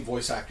the same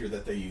voice actor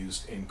that they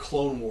used in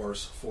Clone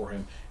Wars for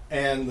him,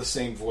 and the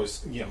same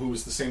voice, who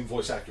was the same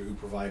voice actor who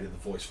provided the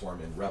voice for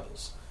him in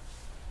Rebels.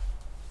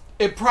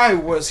 It probably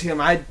was him.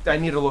 I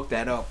need to look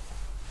that up.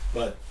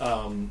 But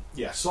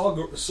Saw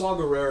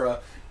Gerrera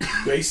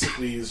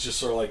basically is just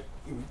sort of like,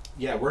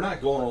 we're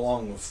not going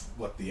along with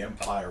what the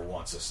Empire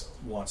wants us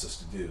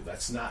to do.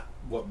 That's not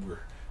what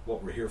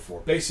we're here for.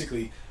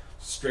 Basically,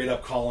 straight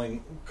up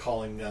calling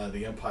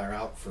the Empire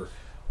out for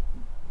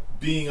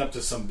being up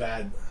to some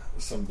bad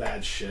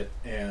shit,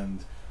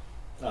 and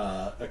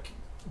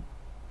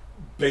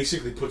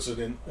basically puts it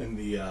in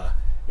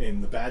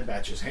the Bad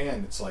Batch's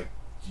hand. It's like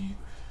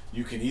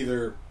you can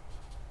either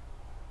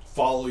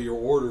follow your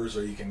orders,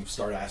 or you can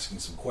start asking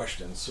some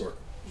questions, sort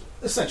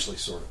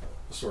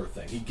of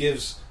thing. He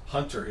gives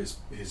Hunter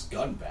his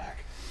gun back,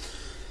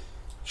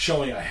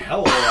 showing a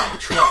hell of a lot of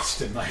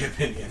trust, in my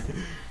opinion.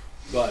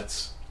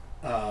 But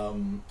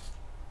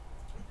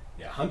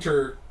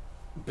Hunter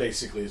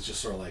basically is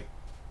just sort of like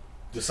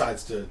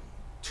decides to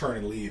turn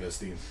and leave as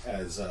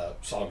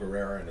Saw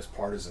Gerrera and his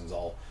partisans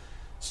all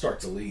start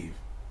to leave.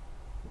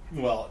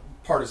 Well,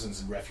 partisans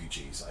and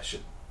refugees, I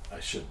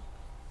should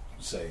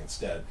say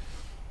instead.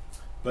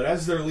 But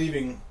as they're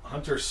leaving,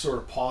 Hunter sort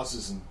of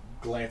pauses and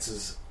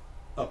glances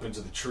up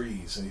into the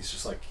trees, and he's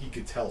just like, he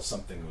could tell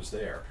something was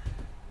there.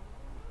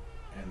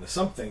 And the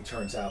something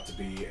turns out to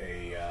be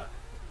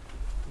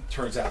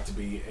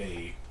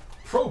a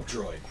probe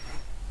droid.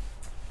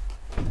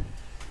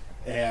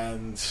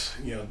 And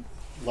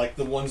like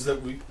the ones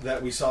that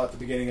we saw at the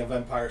beginning of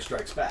Empire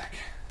Strikes Back,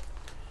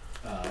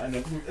 and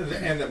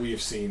that we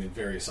have seen in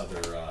various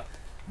other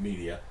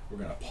media. We're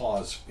going to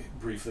pause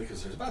briefly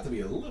because there's about to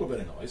be a little bit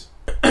of noise.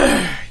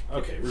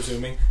 Okay,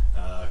 resuming.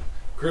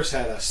 Chris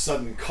had a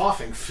sudden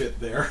coughing fit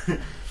there.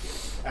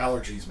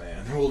 Allergies,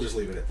 man. We'll just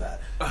leave it at that.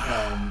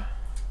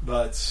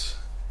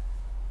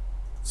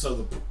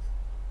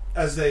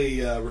 As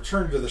they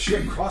return to the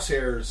ship,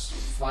 Crosshair's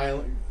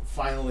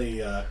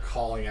finally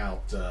calling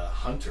out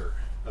Hunter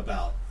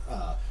about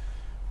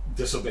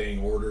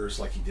disobeying orders,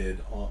 like he did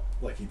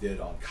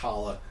on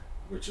Kala,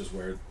 which is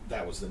where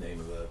that was the name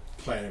of the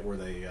planet where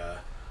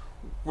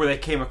they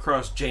came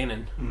across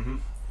Janan. Mm-hmm.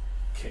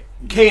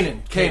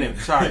 Kanan.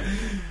 Sorry,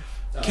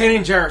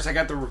 Kanan Jarrus. I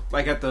got the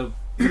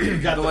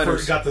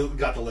letters. Got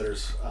the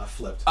letters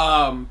flipped.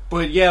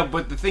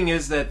 But the thing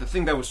is that the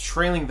thing that was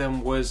trailing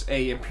them was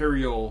a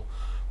Imperial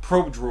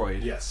probe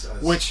droid. Yes.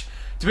 Which,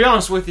 to be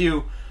honest with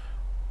you,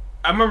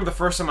 I remember the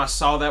first time I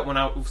saw that, when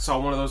I saw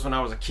one of those when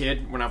I was a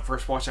kid, when I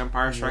first watched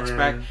Empire Strikes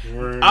Back.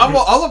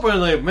 I'll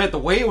openly admit, the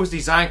way it was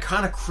designed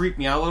kind of creeped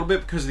me out a little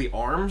bit because of the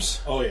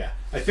arms. Oh yeah,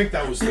 I think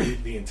that was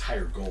the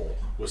entire goal,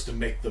 was to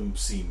make them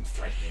seem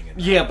threatening.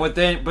 But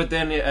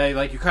then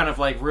you kind of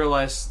like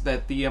realize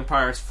that the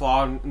Empire's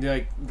flaw,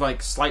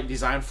 like slight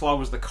design flaw,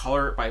 was the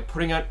color, by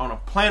putting it on a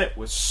planet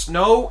with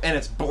snow and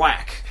it's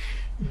black.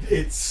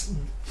 It's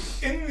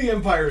in the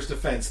Empire's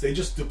defense, they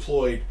just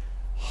deployed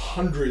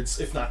hundreds,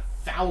 if not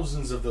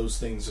thousands, of those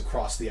things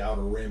across the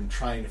Outer Rim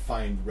trying to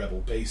find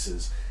rebel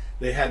bases.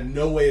 They had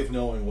no way of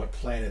knowing what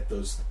planet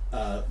those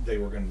they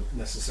were going to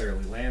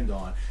necessarily land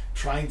on.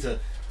 Trying to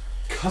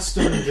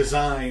custom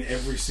design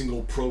every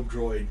single probe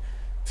droid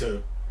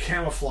to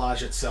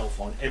camouflage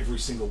itself on every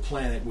single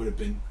planet would have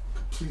been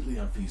completely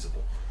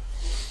unfeasible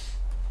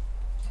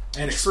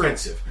and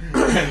expensive.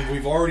 And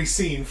we've already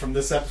seen from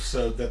this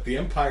episode that the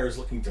Empire is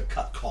looking to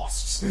cut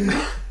costs.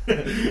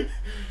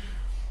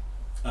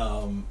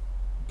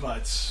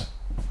 But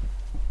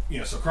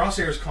so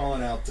Crosshair's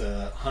calling out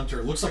Hunter.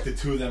 It looks like the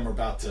two of them are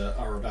about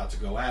to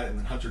go at it, and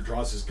then Hunter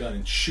draws his gun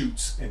and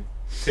shoots and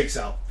takes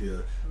out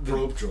the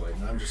probe droid.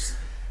 And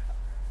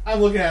I'm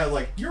looking at it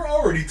like, you're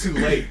already too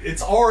late.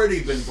 It's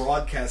already been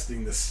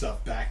broadcasting this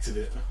stuff back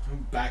to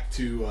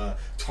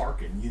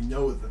Tarkin. You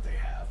know that they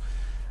have,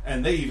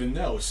 and they even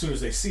know as soon as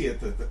they see it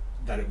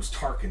that it was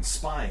Tarkin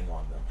spying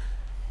on them.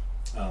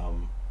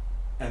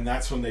 And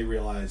that's when they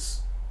realize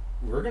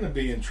we're going to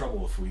be in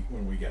trouble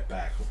when we get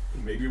back.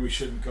 Maybe we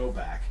shouldn't go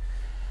back.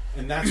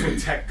 And that's when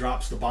Tech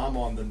drops the bomb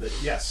on them that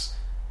yes,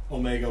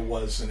 Omega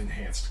was an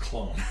enhanced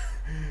clone,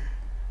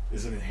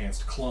 is an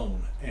enhanced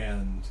clone,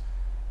 and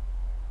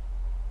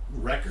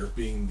Wrecker,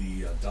 being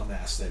the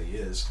dumbass that he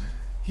is,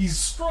 he's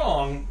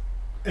strong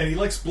and he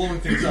likes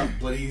blowing things up,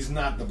 but he's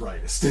not the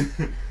brightest.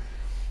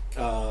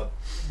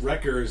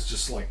 Wrecker is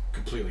just like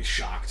completely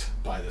shocked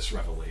by this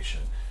revelation,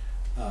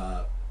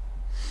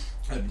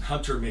 and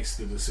Hunter makes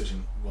the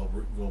decision.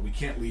 Well, we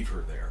can't leave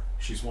her there.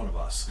 She's one of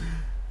us,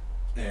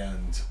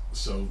 and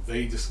so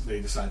they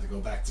decide to go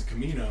back to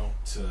Kamino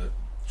to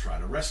try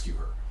to rescue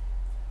her,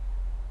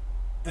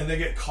 and they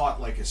get caught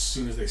like as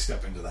soon as they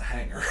step into the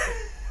hangar.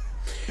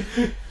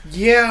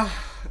 Yeah,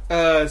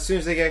 as soon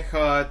as they get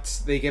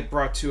caught, they get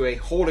brought to a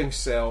holding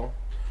cell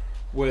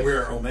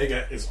where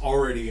Omega is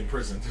already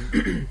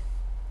imprisoned.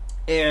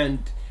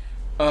 And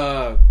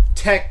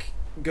Tech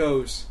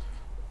goes,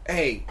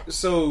 hey,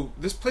 so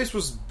this place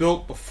was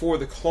built before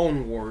the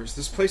Clone Wars.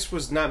 This place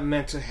was not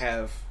meant to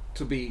have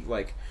a brig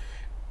or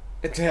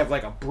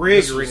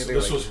anything.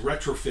 This was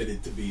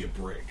retrofitted to be a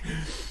brig.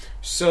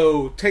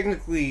 So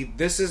technically,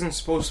 this isn't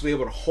supposed to be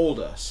able to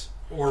hold us.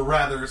 Or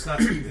rather, it's not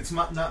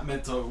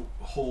meant to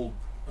hold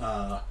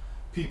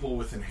people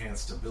with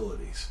enhanced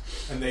abilities.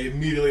 And they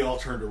immediately all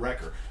turn to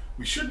Wrecker.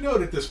 We should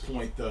note at this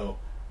point, though,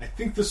 I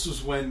think this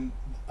was when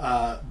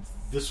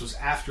this was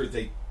after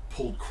they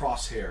pulled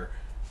Crosshair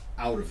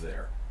out of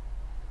there.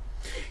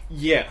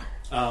 Yeah.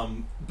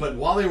 But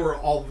while they were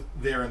all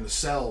there in the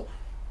cell,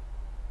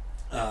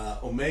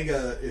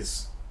 Omega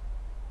is,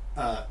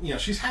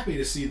 she's happy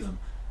to see them.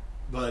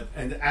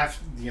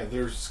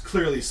 There's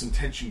clearly some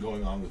tension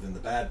going on within the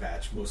Bad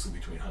Batch, mostly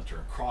between Hunter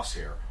and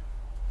Crosshair,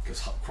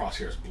 because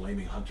Crosshair is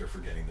blaming Hunter for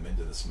getting them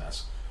into this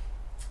mess.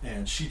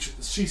 And she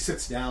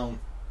sits down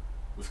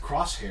with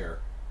Crosshair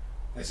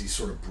as he's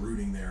sort of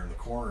brooding there in the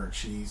corner, and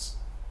she's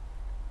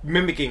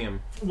mimicking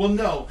him. Well,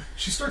 no,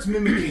 she starts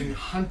mimicking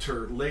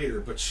Hunter later,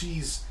 but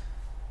she's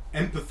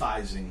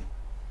empathizing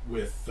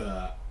with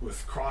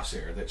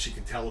Crosshair, that she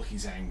can tell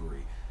he's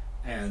angry,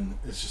 and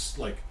it's just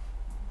like,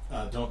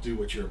 don't do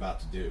what you're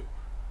about to do,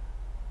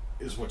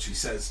 is what she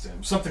says to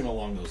him. Something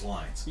along those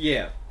lines.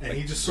 Yeah. And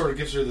he just sort of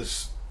gives her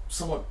this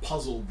somewhat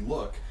puzzled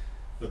look,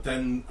 but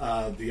then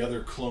the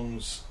other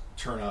clones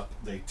turn up.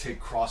 They take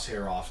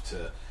Crosshair off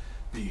to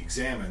be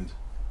examined,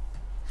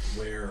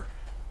 where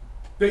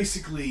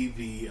basically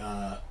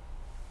I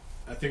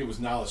think it was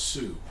Nala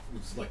Su,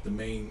 was like the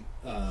main,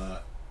 or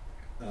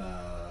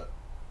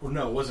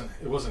no, it wasn't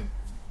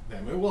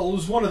them. It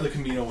was one of the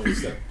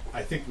Kaminoans that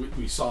I think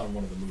we saw in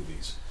one of the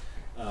movies.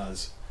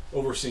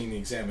 Overseeing the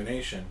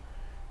examination,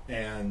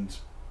 and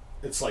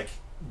it's like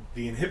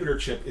the inhibitor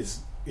chip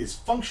is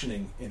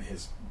functioning in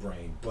his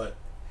brain, but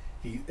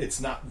it's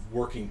not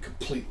working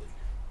completely.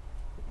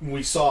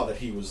 We saw that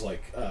he was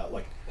like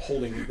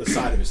holding the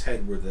side of his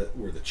head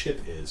where the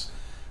chip is,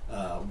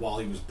 while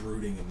he was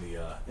brooding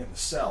in the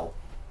cell.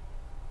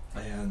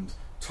 And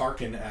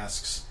Tarkin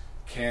asks,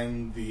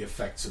 "Can the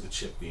effects of the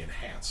chip be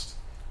enhanced?"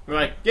 We're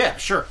like, "Yeah,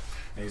 sure."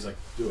 And he's like,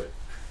 "Do it."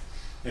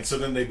 And so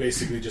then they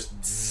basically just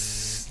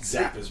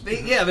zap his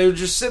brain. They were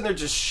just sitting there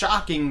just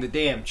shocking the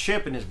damn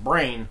chip in his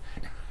brain.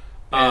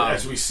 And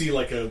as we see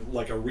like a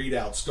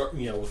readout start,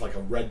 with like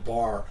a red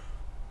bar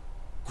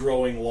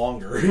growing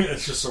longer,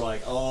 it's just sort of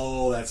like,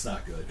 oh, that's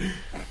not good.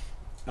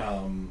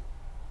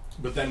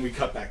 But then we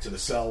cut back to the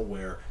cell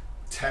where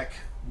Tech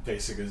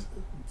basically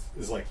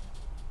is like,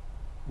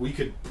 we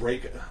could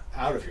break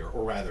out of here,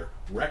 or rather,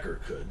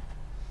 Wrecker could.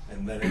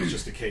 And then it's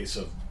just a case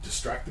of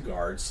distract the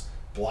guards,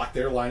 block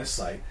their line of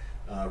sight.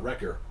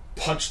 Wrecker,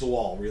 punch the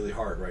wall really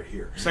hard right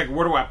here. It's like,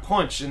 where do I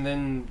punch? And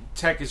then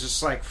Tech is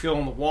just like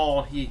feeling the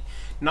wall. He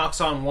knocks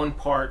on one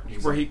part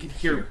where he can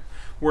hear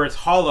where it's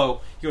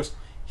hollow. He goes,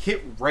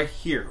 hit right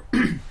here.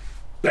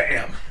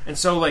 Bam! And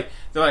so they're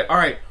like, all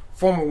right,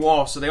 form a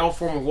wall. So they all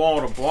form a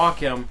wall to block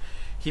him.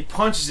 He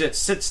punches it,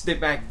 sits it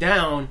back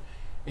down,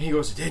 and he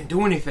goes, it didn't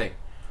do anything.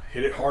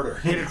 Hit it harder.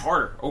 Hit it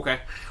harder.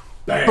 Okay.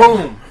 Bam!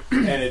 Boom!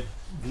 And it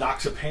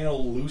knocks a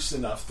panel loose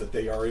enough that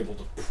they are able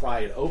to pry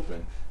it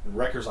open. And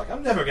Wrecker's like,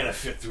 I'm never going to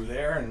fit through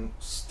there. And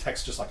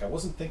Tech's just like, I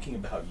wasn't thinking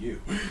about you.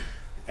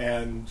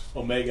 And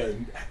Omega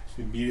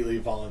immediately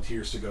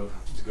volunteers to go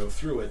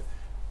through it,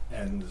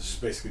 and is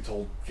basically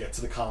told, get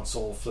to the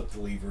console, flip the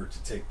lever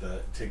to take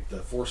the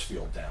force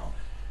field down.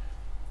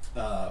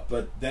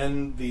 But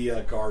then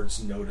the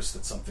guards notice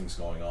that something's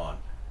going on,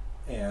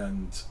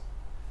 and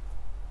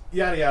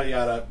yada yada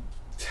yada.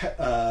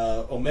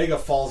 Omega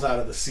falls out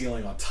of the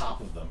ceiling on top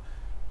of them,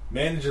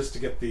 manages to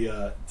get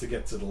to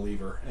the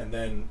lever, and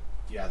then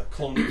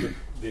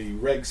the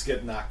regs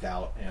get knocked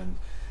out, and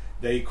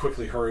they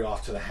quickly hurry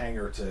off to the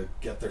hangar to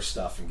get their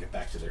stuff and get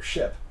back to their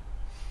ship.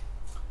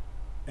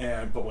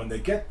 But when they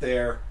get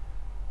there,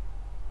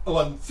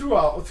 and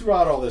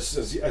throughout all this,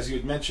 as you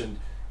had mentioned,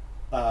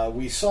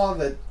 we saw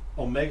that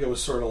Omega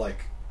was sort of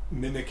like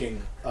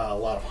mimicking a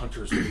lot of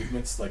Hunter's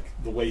movements, like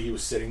the way he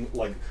was sitting,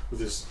 like with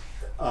his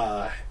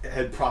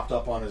head propped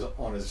up on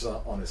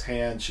his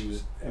hand. She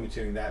was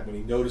imitating that. When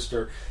he noticed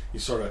her, he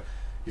sort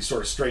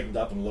of straightened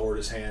up and lowered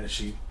his hand, and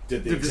she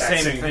did the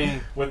exact same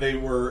thing. When they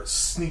were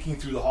sneaking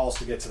through the halls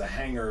to get to the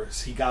hangar,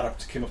 he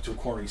came up to a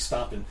corner, he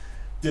stopped and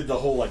did the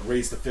whole like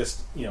raise the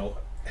fist,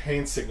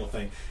 hand signal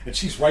thing, and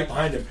she's right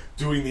behind him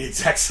doing the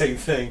exact same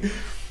thing.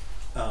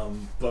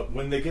 But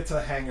when they get to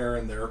the hangar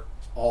and they're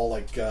all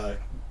like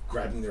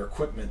grabbing their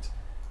equipment,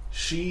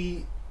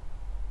 she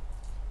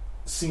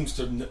seems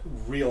to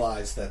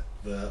realize that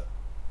the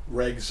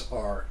regs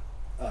are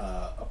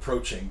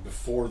approaching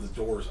before the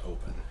doors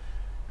open,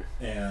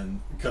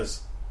 and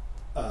because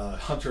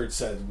Hunter had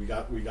said we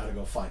got to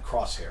go find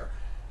Crosshair,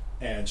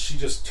 and she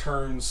just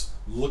turns,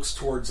 looks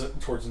towards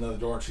another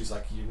door, and she's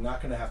like, "You're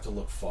not going to have to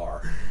look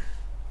far."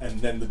 And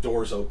then the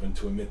doors open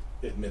to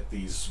admit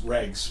these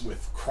regs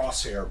with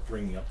Crosshair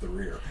bringing up the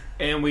rear.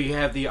 And we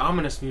have the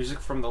ominous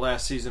music from the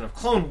last season of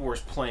Clone Wars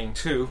playing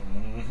too.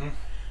 Mm-hmm.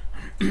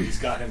 He's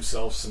got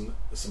himself some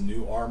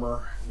new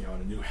armor,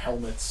 and new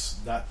helmets.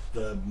 Not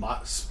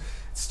it's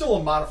still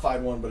a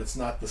modified one, but it's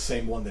not the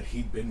same one that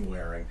he'd been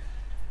wearing.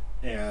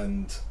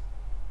 And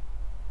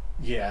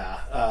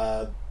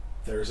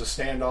there's a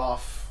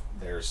standoff.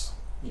 There's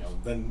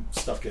then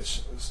stuff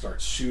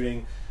starts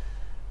shooting.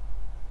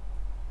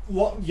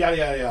 Well, yada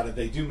yada yada.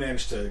 They do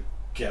manage to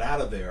get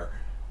out of there,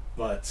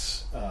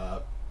 but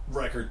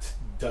Wrecker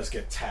does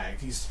get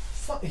tagged. He's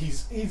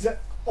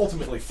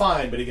ultimately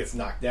fine, but he gets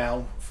knocked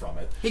down from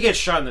it. He gets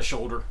shot in the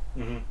shoulder.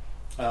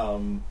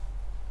 Mm-hmm.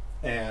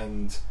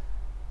 And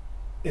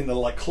in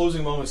the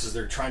closing moments, as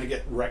they're trying to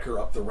get Wrecker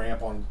up the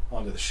ramp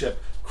onto the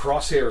ship,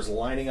 Crosshair is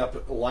lining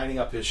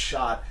up his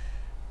shot,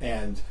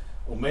 and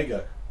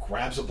Omega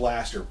grabs a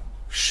blaster,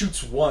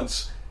 shoots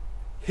once,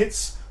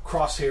 hits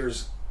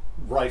Crosshair's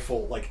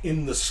rifle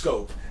in the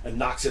scope, and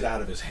knocks it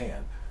out of his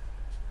hand.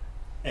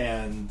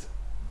 And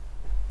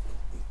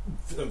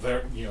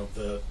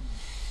the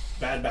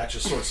Bad Batch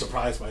is sort of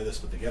surprised by this,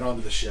 but they get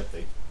onto the ship.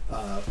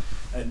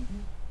 And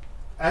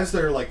as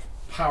they're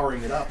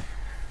powering it up,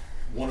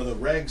 one of the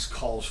regs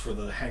calls for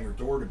the hangar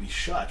door to be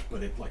shut,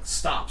 but it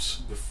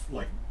stops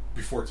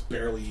before it's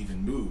barely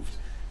even moved.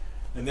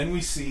 And then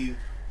we see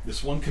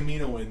this one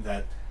Kaminoan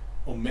that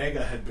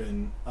Omega had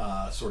been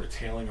sort of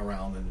tailing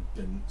around and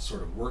been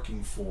sort of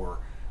working for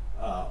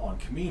on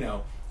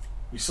Kamino.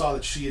 We saw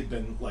that she had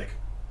been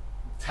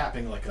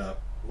tapping like a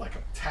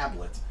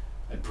tablet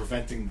and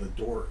preventing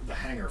the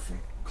hangar from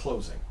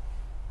closing.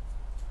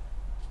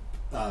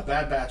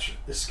 Bad Batch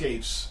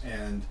escapes,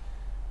 and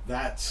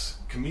that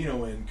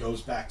Kaminoan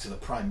goes back to the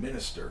Prime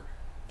Minister,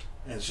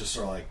 and it's just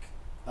sort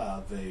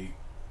of they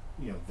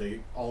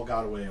all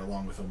got away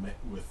along with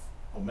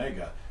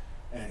Omega.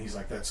 And he's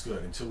like, "That's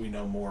good. Until we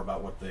know more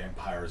about what the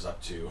Empire is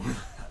up to,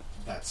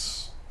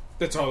 that's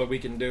all that we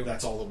can do.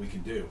 That's all that we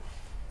can do."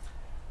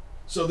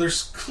 So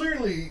there's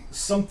clearly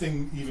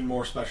something even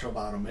more special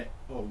about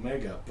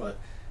Omega, but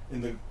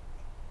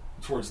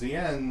towards the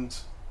end,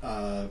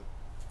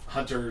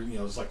 Hunter,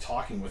 is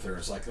talking with her.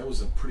 It's like, "That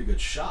was a pretty good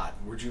shot.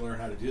 Where'd you learn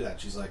how to do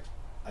that?" She's like,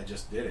 "I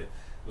just did it.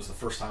 It was the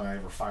first time I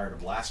ever fired a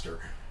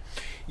blaster."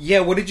 Yeah,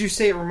 what did you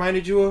say it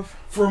reminded you of?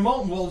 For a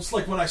moment, well, it's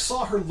like when I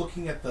saw her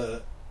looking at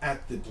the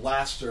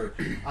blaster,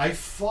 I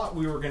thought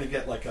we were going to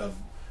get a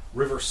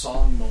River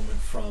Song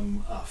moment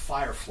from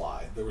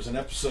Firefly. There was an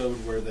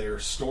episode where they're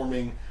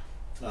storming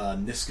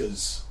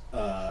Niska's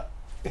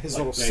his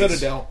little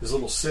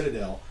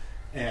citadel,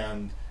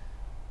 and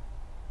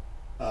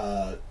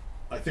I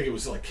think it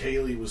was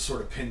Kaylee was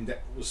sort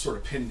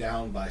of pinned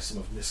down by some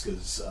of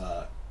Niska's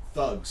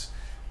thugs,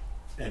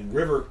 and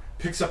River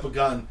picks up a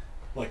gun,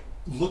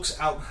 looks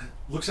out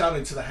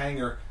into the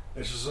hangar,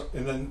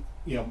 and then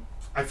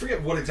I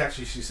forget what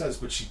exactly she says,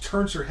 but she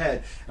turns her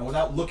head and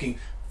without looking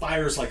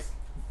fires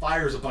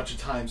a bunch of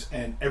times,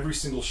 and every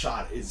single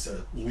shot is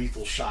a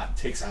lethal shot and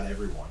takes out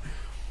everyone.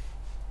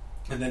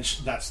 And then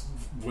that's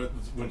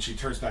when she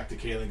turns back to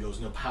Kaylee and goes,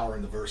 "No power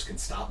in the verse can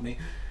stop me,"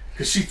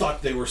 because she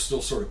thought they were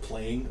still sort of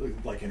playing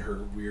in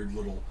her weird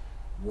little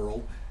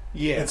world.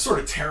 Yeah, and sort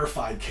of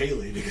terrified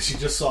Kaylee because she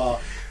just saw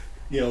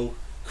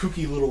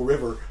kooky little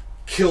River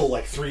kill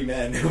 3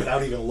 men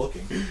without even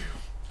looking.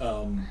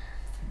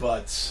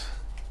 But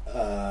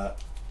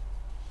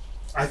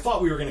I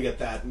thought we were going to get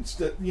that, and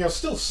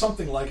still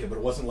something like it, but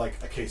it wasn't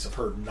a case of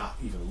her not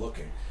even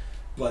looking.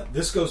 But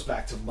this goes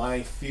back to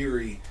my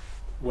theory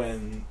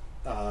when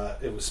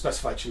it was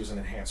specified she was an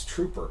enhanced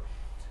trooper.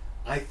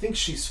 I think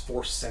she's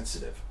force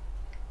sensitive.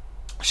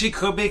 She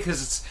could be,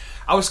 because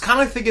I was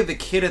kind of thinking of the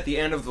kid at the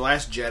end of The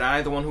Last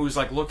Jedi, the one who was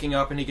looking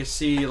up and he could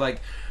see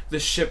the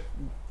ship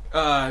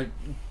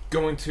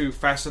going to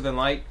faster than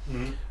light.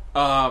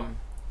 Mm-hmm.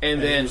 And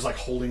then he was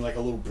holding a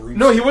little broom.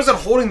 No, he wasn't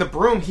holding the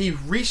broom. He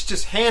reached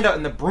his hand out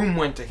and the broom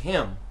went to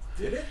him.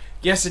 Did it?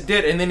 Yes, it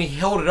did. And then he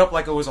held it up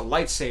like it was a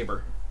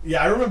lightsaber.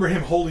 Yeah, I remember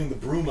him holding the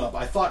broom up.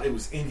 I thought it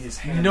was in his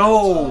hand.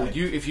 No,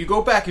 if you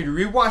go back and you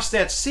rewatch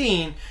that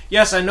scene,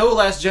 yes, I know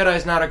Last Jedi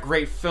is not a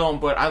great film,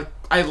 but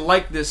I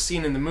like this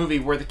scene in the movie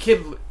where the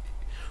kid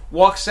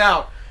walks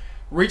out,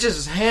 reaches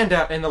his hand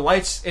out, and the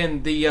lights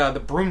and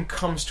the broom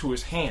comes to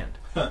his hand.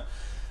 Huh.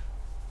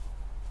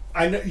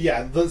 I know.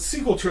 Yeah, the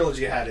sequel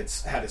trilogy had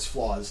its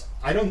flaws.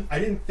 I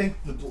didn't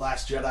think the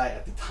Last Jedi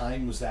at the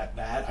time was that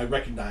bad. I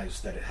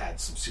recognized that it had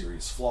some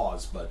serious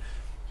flaws, but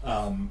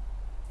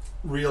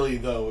really,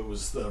 though, it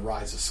was the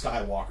Rise of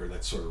Skywalker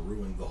that sort of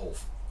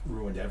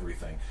ruined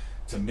everything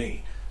to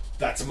me.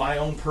 That's my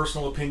own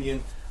personal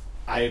opinion.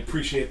 I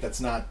appreciate that's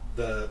not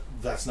the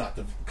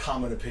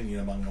common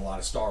opinion among a lot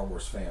of Star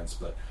Wars fans,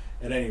 but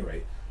at any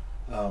rate,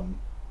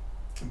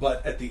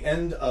 but at the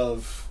end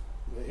of,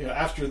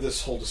 after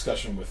this whole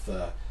discussion with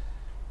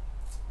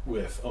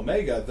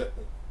Omega, the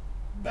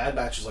Bad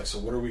Batch is like, so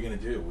what are we going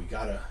to do? We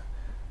gotta,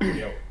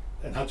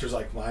 and Hunter's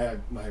like, my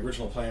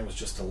original plan was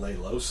just to lay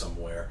low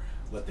somewhere,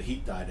 let the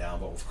heat die down,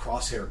 but with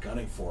Crosshair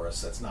gunning for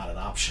us, that's not an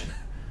option.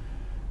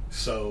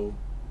 So,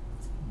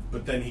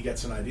 but then he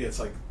gets an idea. It's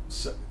like,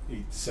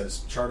 he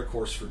says, chart a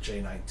course for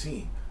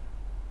J-19,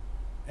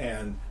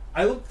 and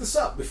I looked this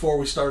up before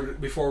we started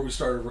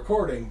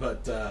recording,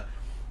 but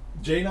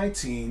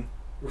J-19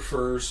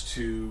 refers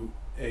to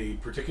a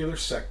particular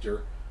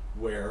sector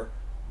where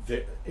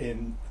it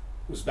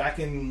was back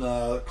in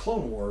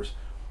Clone Wars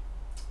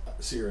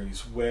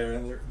series,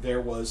 where there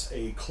was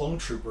a clone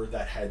trooper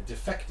that had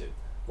defected,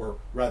 or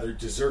rather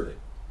deserted,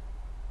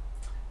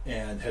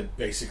 and had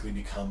basically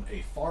become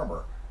a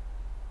farmer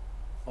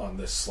on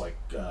this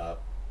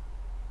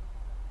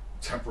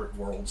temperate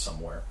world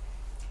somewhere.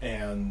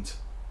 And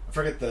I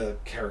forget the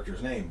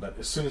character's name, but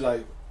as soon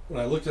as when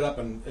I looked it up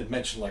and it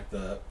mentioned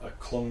a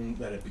clone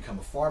that had become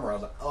a farmer, I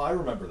was like, oh, I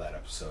remember that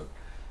episode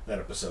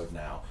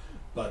now.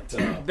 But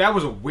that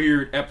was a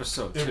weird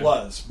episode too. It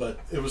was, but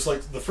it was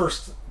like the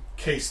first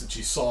case that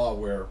she saw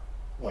where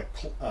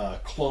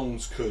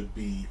clones could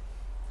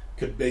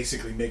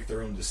basically make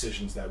their own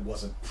decisions that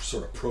wasn't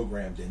sort of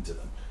programmed into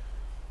them.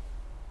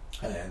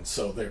 And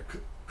so they're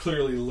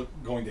clearly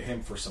going to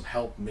him for some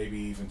help, maybe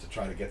even to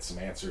try to get some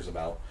answers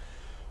about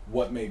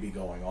what may be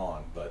going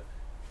on. But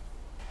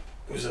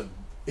it was an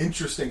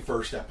interesting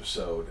first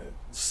episode. It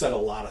set a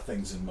lot of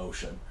things in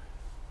motion.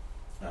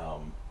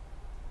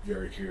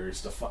 Very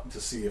curious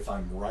to see if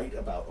I'm right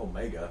about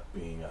Omega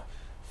being a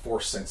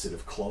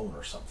Force-sensitive clone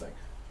or something.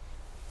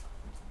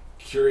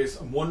 Curious.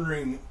 I'm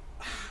wondering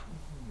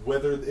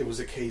whether it was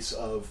a case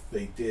of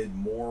they did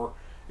more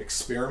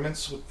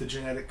experiments with the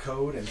genetic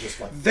code and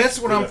just that's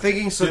what I'm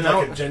thinking. So did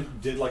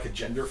a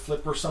gender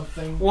flip or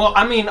something. Well,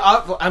 I mean,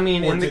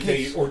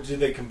 or did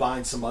they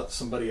combine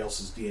somebody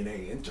else's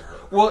DNA into her?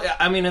 Well,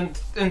 I mean,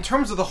 in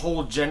terms of the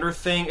whole gender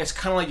thing, it's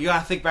kind of like you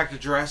gotta think back to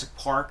Jurassic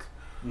Park,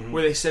 mm-hmm.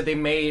 where they said they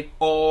made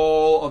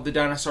all of the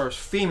dinosaurs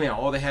female.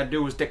 All they had to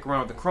do was dick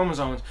around with the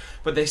chromosomes,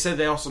 but they said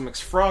they also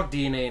mixed frog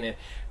DNA in it.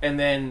 And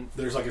then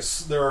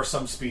there are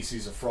some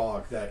species of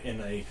frog that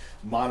in a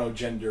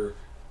monogender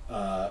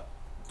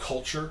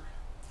culture,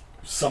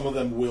 some of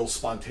them will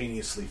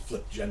spontaneously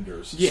flip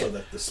genders, so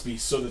that the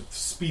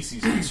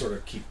species can sort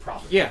of keep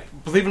propagating. Yeah,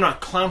 believe it or not,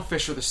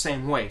 clownfish are the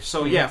same way.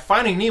 So yeah,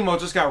 Finding Nemo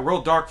just got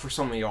real dark for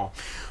some of y'all.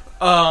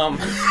 God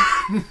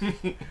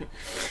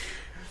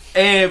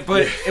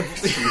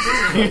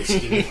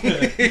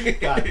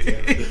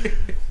damn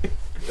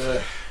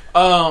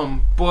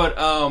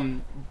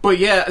it. But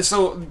yeah,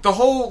 so the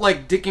whole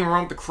dicking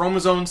around with the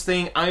chromosomes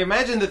thing, I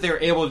imagine that they're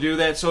able to do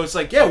that. So it's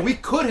like, yeah, we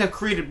could have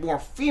created more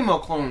female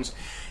clones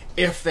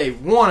if they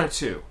wanted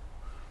to.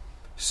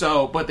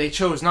 So, but they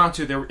chose not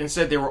to.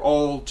 Instead, they were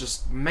all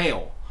just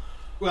male.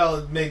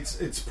 Well,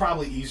 it's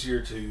probably easier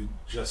to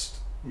just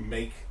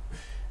make.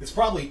 It's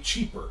probably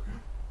cheaper.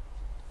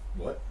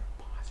 What?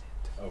 Pause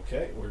it.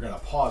 Okay, we're gonna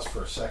pause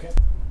for a second.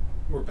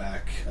 We're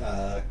back.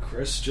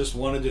 Chris just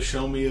wanted to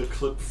show me a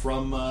clip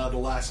from The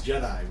Last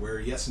Jedi where,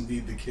 yes,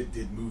 indeed, the kid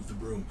did move the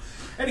broom.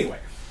 Anyway.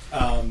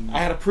 I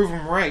had to prove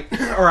him right.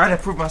 Or I had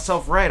to prove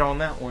myself right on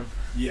that one.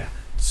 Yeah.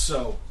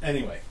 So,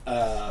 anyway.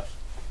 With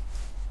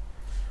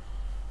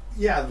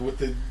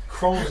the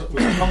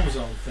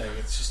chromosome thing,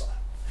 it's just...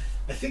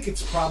 I think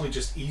it's probably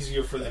just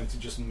easier for them to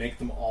just make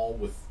them all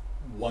with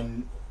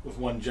one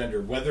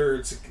gender.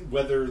 Whether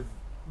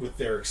with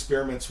their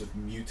experiments with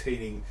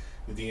mutating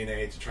the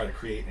DNA to try to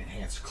create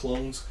enhanced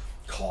clones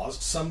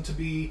caused some to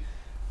be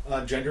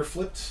gender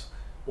flipped,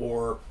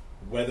 or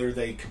whether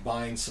they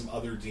combined some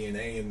other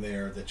DNA in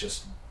there that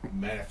just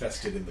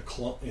manifested in the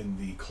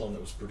clone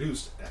that was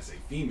produced as a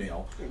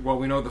female. Well,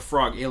 we know the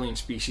frog alien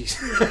species.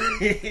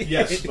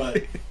 Yes,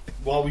 but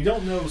while we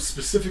don't know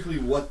specifically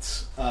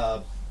what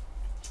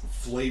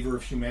flavor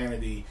of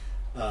humanity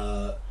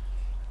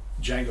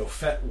Jango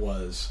Fett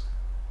was,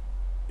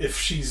 if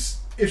she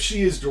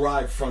is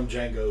derived from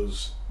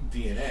Jango's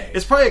DNA.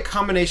 It's probably a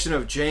combination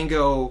of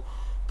Jango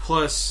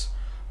plus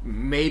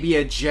maybe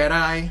a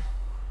Jedi.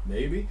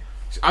 Maybe.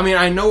 I mean,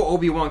 I know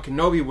Obi-Wan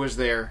Kenobi was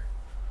there.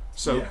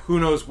 So Yeah. who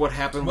knows what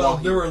happened? Well, while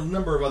he- there were a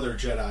number of other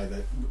Jedi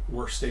that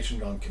were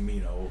stationed on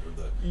Kamino over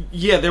the.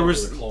 Yeah, there over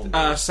was the Clone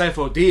Wars.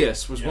 Sifo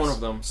Dyas was Yes. one of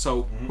them.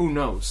 So who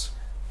knows?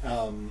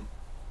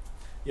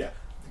 Yeah,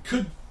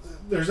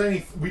 there's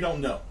any we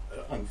don't know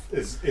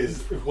is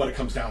what it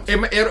comes down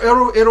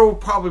to. It'll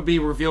probably be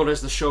revealed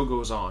as the show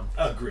goes on.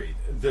 Agreed.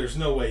 There's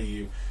no way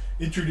you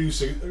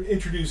introduce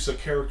a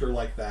character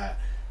like that,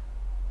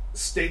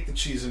 state that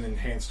she's an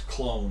enhanced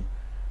clone,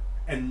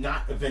 and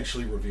not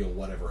eventually reveal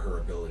whatever her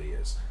ability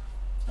is.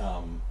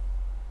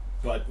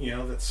 But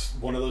that's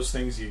one of those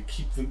things you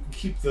keep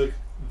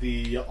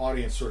the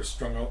audience sort of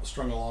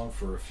strung along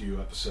for a few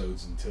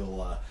episodes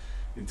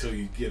until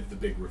you give the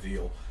big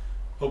reveal.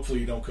 Hopefully,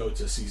 you don't go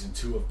to season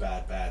 2 of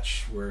Bad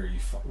Batch where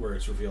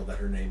it's revealed that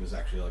her name is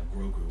actually like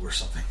Grogu or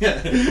something.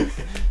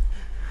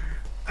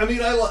 I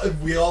mean,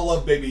 we all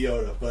love Baby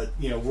Yoda, but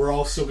we're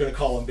all still going to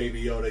call him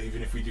Baby Yoda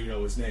even if we do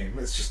know his name.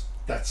 It's just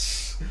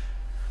that's.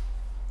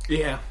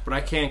 Yeah, but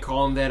I can't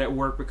call him that at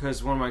work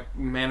because one of my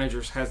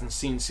managers hasn't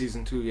seen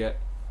season 2 yet.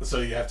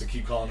 So you have to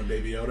keep calling him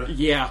Baby Yoda?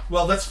 Yeah.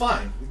 Well, that's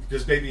fine,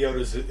 because Baby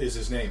Yoda is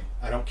his name.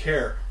 I don't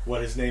care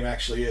what his name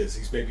actually is.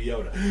 He's Baby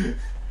Yoda.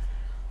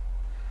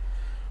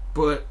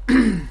 But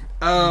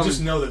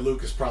just know that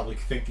Luke is probably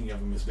thinking of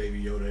him as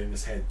Baby Yoda in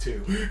his head,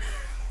 too.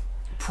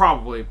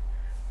 Probably.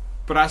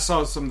 But I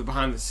saw some of the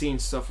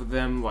behind-the-scenes stuff of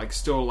them,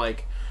 still,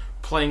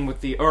 playing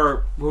with the...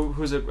 Or, who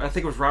was it? I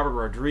think it was Robert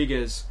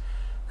Rodriguez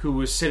who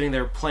was sitting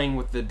there playing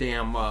with the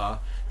damn...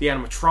 the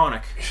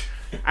animatronic.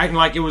 Acting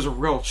like it was a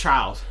real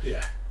child.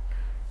 Yeah.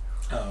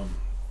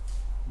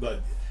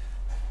 But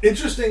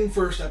interesting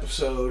first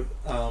episode.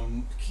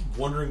 Keep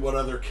wondering what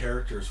other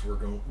characters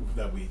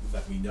that we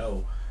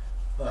know,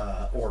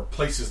 or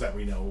places that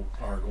we know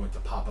are going to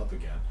pop up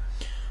again.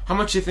 How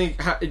much do you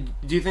think?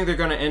 Do you think they're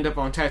going to end up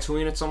on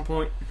Tatooine at some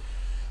point?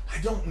 I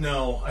don't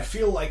know. I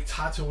feel like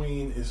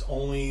Tatooine is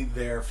only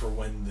there for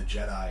when the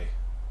Jedi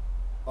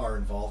are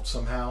involved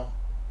somehow.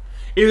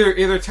 Either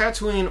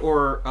Tatooine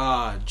or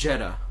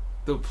Jeddah,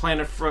 the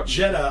planet from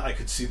Jeddah. I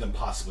could see them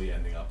possibly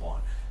ending up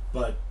on.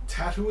 But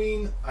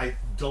Tatooine, I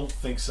don't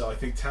think so. I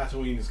think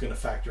Tatooine is going to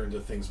factor into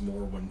things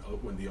more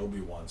when the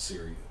Obi-Wan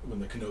series, when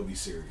the Kenobi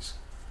series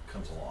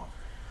comes along.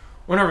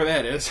 Whenever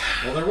that is.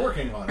 Well, they're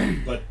working on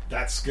it, but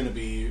that's going to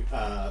be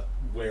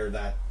where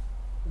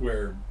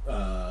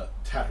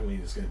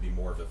Tatooine is going to be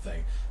more of a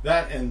thing.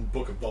 That and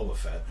Book of Boba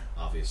Fett,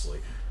 obviously.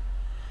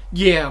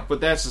 Yeah,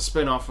 but that's a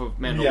spin-off of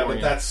Mandalorian. Yeah, but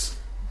that's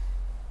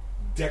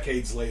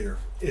decades later.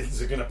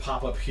 Is it going to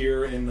pop up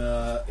here in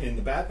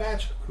the Bad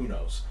Batch? Who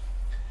knows?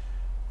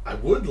 I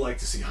would like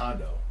to see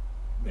Hondo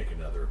make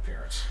another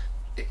appearance.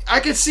 I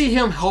could see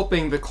him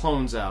helping the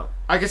clones out.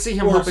 I could see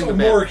him helping the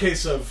more a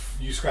case of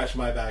you scratch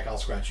my back, I'll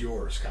scratch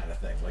yours kind of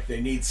thing. Like they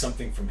need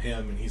something from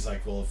him, and he's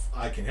like, "Well, if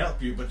I can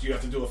help you, but you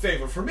have to do a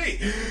favor for me."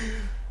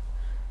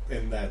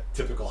 In that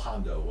typical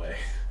Hondo way.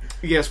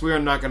 Yes, we are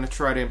not going to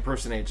try to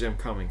impersonate Jim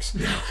Cummings.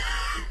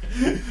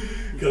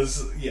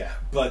 Because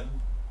but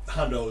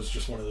Hondo is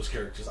just one of those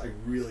characters. I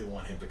really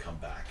want him to come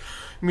back.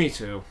 Me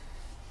too.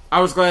 I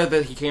was glad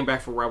that he came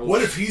back for Rebels.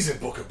 What if he's in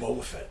Book of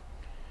Boba Fett?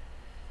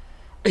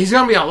 He's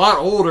going to be a lot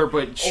older,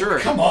 but sure. Oh,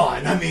 come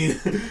on, I mean...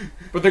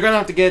 But they're going to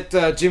have to get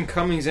Jim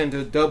Cummings in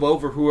to dub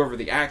over whoever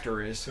the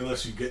actor is.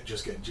 Unless you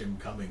just get Jim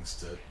Cummings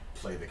to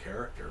play the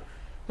character.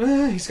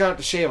 He's going to have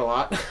to shave a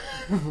lot.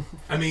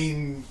 I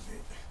mean,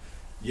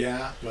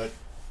 yeah, but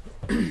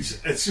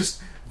it's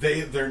just...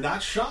 They're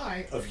not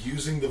shy of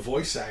using the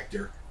voice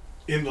actor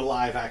in the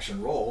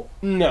live-action role.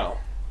 No.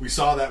 We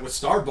saw that with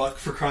Starbuck,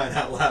 for crying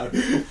out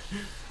loud.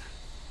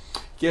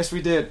 Yes,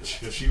 we did.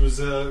 She was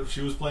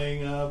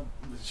playing.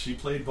 She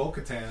played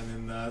Bo-Katan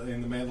in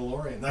The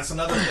Mandalorian. That's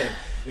another thing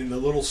in the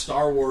little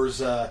Star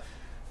Wars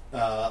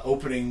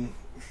opening.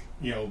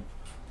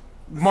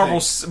 Marvel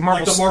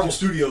like the Marvel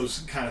Studios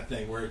kind of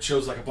thing, where it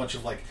shows like a bunch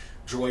of like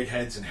droid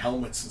heads and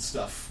helmets and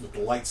stuff with the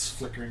lights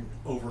flickering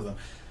over them.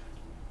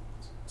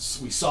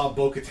 So we saw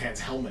Bo-Katan's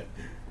helmet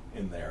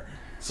in there.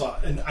 So,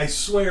 and I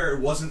swear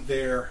it wasn't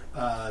there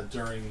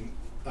during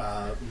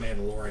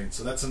Mandalorian.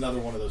 So that's another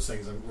one of those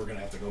things that we're going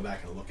to have to go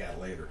back and look at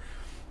later.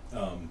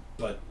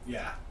 But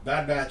yeah,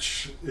 Bad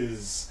Batch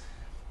is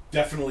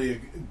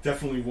definitely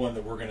one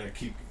that we're going to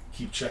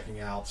keep checking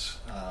out.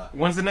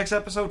 When's the next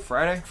episode?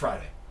 Friday?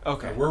 Friday.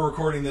 Okay. We're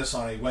recording this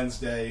on a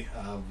Wednesday.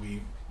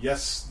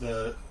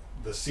 The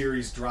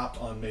series dropped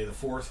on May the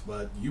 4th,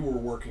 but you were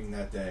working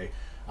that day.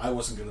 I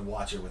wasn't going to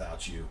watch it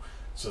without you,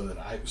 so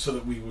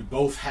that we would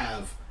both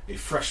have a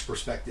fresh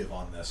perspective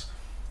on this.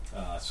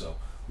 So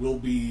we'll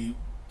be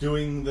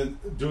doing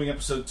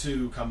episode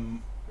 2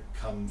 come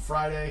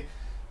Friday,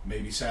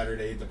 maybe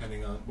Saturday,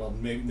 depending on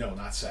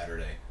not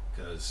Saturday,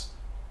 because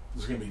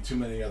there's going to be too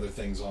many other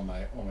things on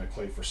my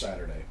plate for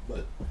Saturday.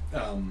 But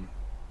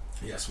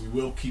yes, we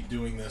will keep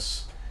doing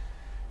this.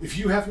 If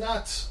you have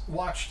not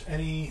watched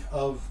any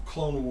of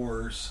Clone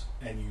Wars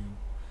and you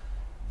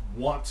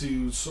want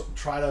to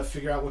try to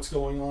figure out what's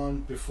going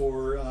on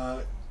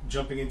before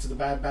jumping into the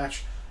Bad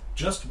Batch,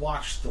 just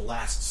watch the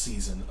last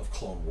season of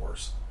Clone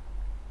Wars,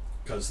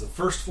 because the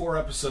first 4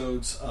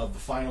 episodes of the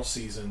final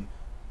season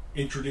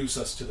introduce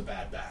us to the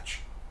Bad Batch.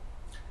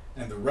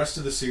 And the rest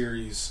of the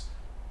series,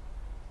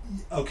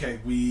 okay,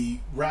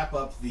 we wrap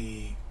up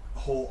the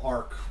whole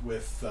arc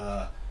with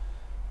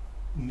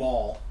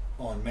Maul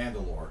on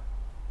Mandalore,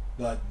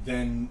 but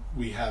then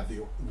we have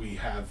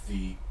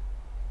the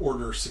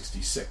Order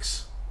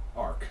 66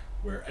 arc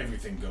where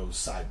everything goes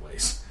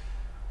sideways.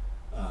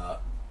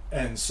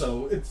 And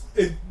so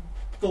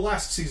the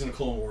last season of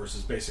Clone Wars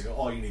is basically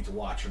all you need to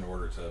watch in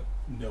order to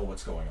know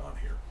what's going on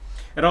here.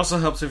 It also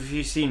helps if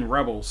you've seen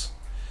Rebels.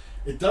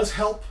 It does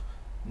help,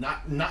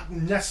 not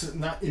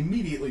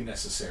immediately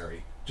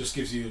necessary. Just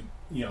gives you,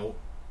 you'll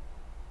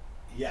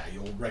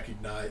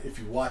recognize, if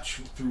you watch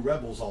through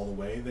Rebels all the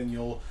way, then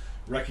you'll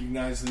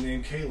recognize the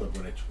name Caleb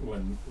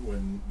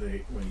when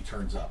he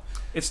turns up.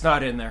 It's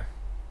not in there.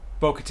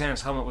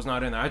 Bo-Katan's helmet was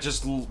not in there. I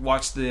just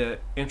watched the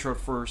intro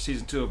for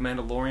season 2 of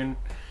Mandalorian.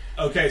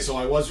 Okay, so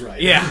I was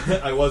right.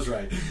 Yeah. I was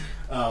right.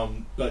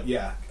 But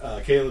yeah,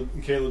 Caleb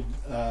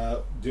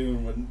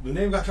Dune, when the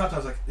name got dropped, I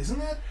was like, isn't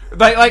that?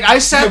 Like I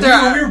sat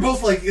there. We were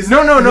both like,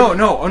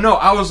 No.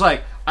 I was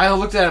like, I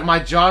looked at it, my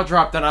jaw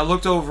dropped, and I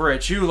looked over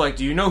at you like,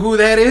 do you know who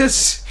that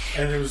is?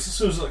 And it was as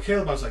soon as like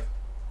Caleb, I was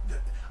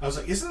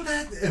like, isn't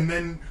that? And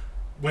then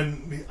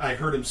when I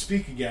heard him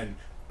speak again,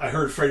 I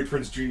heard Freddie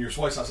Prinze Jr.'s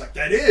voice. I was like,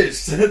 that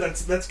is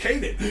that's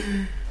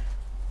Kanan.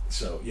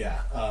 So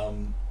yeah,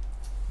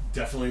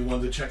 definitely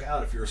one to check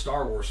out if you're a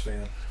Star Wars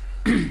fan.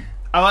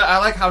 I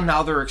like how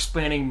now they're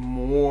expanding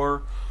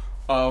more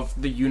of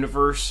the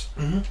universe.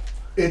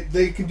 Mm-hmm.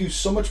 They can do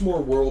so much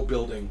more world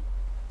building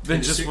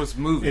than just with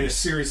movies in a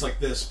series like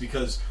this,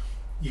 because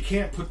you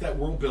can't put that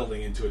world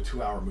building into a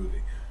 2-hour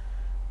movie.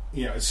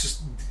 It's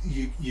just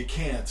you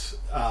can't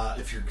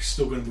if you're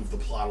still going to move the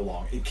plot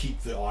along and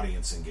keep the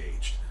audience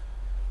engaged.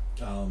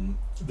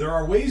 There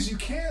are ways you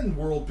can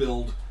world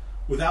build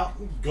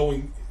without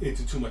going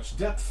into too much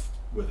depth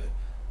with it.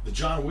 The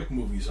John Wick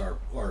movies are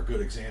a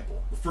good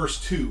example. The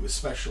first 2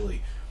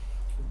 especially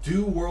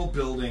do world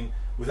building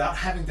without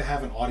having to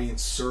have an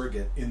audience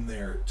surrogate in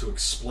there to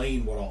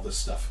explain what all this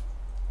stuff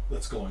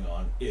that's going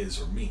on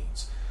is or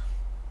means.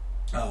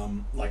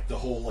 Like the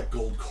whole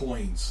gold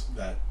coins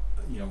that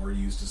are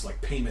used as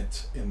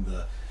payment in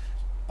the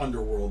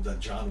underworld that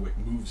John Wick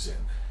moves in.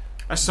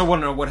 I still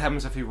want to know what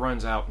happens if he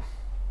runs out.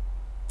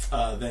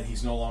 Then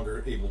he's no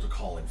longer able to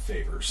call in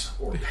favors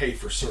or pay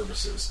for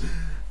services.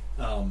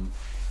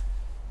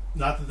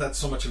 Not that that's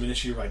so much of an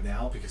issue right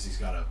now because he's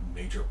got a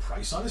major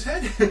price on his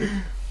head.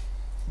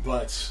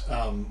 But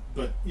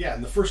yeah,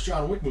 in the first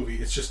John Wick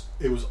movie,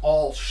 it was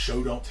all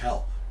show don't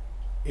tell.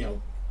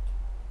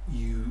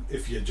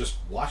 If you just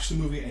watch the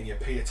movie and you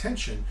pay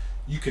attention,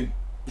 you can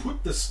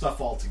put this stuff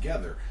all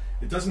together.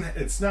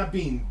 It's not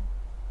being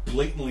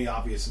blatantly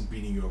obvious and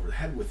beating you over the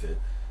head with it,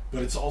 but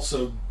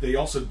they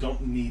also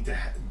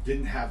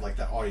didn't have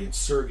that audience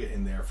surrogate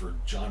in there for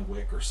John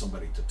Wick or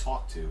somebody to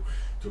talk to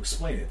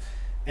explain it.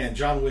 And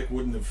John Wick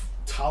wouldn't have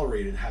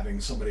tolerated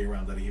having somebody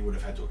around that he would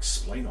have had to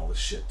explain all this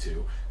shit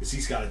to, because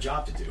he's got a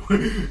job to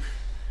do.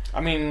 I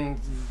mean,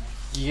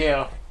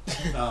 yeah.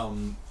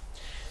 And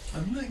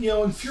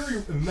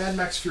Mad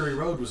Max Fury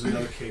Road was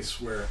another case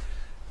where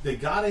they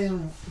got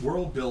in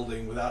world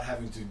building without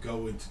having to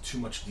go into too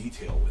much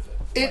detail with it.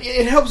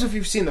 It helps if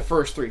you've seen the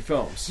first 3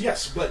 films.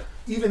 Yes, but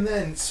even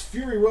then,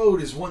 Fury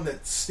Road is one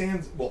that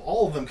stands. Well,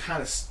 all of them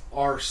kind of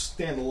are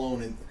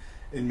standalone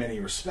in many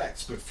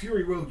respects, but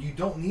Fury Road, you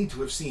don't need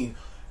to have seen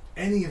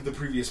any of the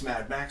previous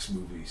Mad Max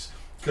movies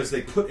because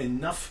they put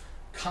enough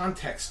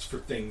context for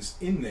things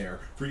in there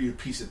for you to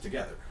piece it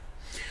together.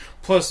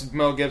 Plus,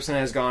 Mel Gibson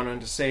has gone on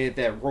to say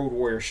that Road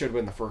Warrior should have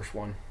been the first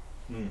one.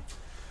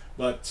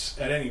 But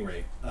at any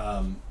rate,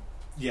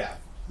 yeah,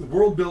 the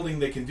world building,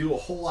 they can do a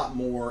whole lot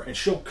more and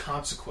show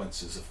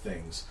consequences of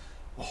things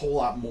a whole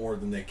lot more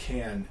than they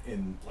can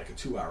in a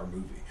 2-hour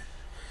movie.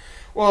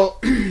 Well,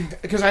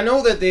 because I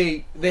know that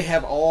they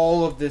have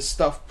all of this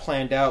stuff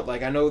planned out.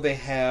 I know they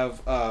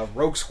have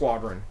Rogue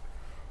Squadron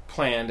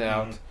planned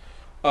out.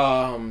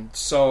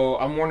 So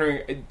I'm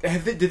wondering,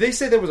 did they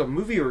say there was a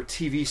movie or a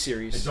TV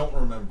series? I don't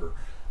remember.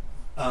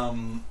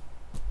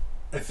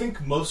 I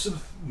think most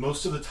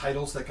of the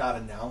titles that got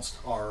announced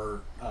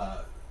are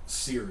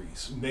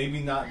series.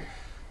 Maybe not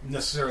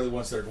necessarily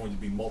ones that are going to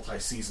be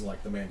multi-season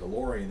like The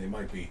Mandalorian. They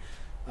might be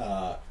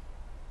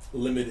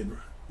limited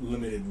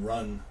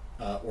run.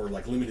 Or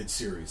limited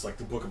series, like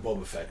the Book of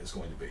Boba Fett is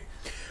going to be.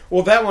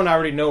 Well, that one I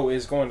already know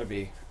is going to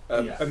be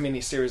a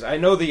mini-series. I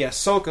know the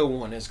Ahsoka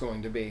one is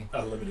going to be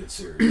a limited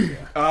series,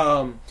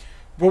 yeah.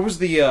 What was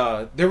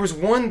the... there was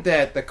one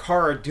that the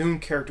Cara Dune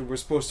character was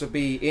supposed to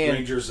be in...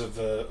 Rangers of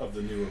the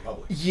New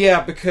Republic.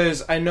 Yeah,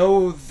 because I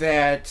know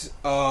that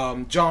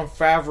Jon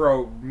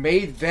Favreau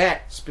made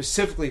that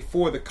specifically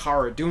for the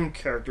Cara Dune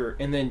character,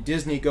 and then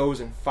Disney goes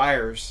and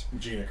fires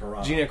Gina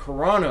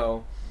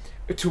Carano,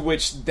 to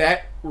which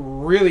that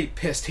really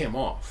pissed him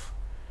off.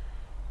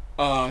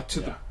 To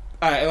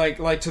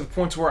the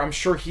point where I'm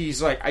sure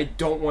he's I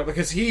don't want,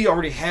 because he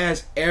already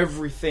has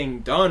everything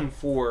done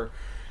for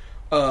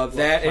That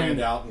planned and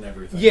out and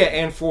everything. yeah,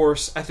 and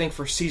I think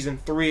for season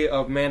 3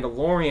 of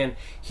Mandalorian,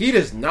 he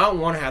does not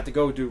want to have to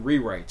go do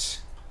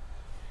rewrites.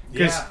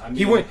 Because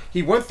he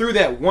went through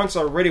that once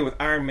already with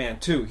Iron Man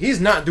 2.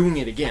 He's not doing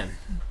it again.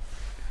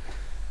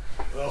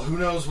 Well, who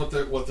knows what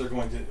they're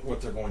going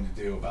to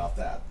do about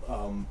that?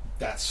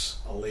 That's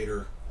a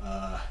later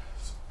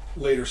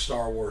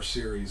Star Wars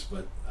series,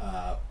 but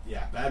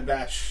yeah, Bad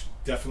Batch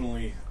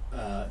definitely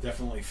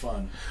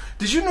fun.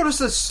 Did you notice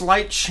a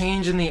slight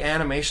change in the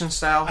animation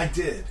style? I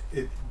did.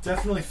 It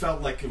definitely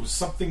felt like it was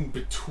something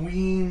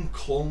between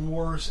Clone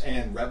Wars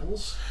and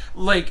Rebels.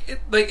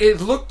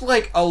 It looked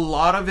like a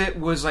lot of it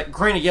was like.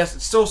 Granted, yes,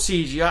 it's still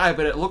CGI,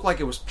 but it looked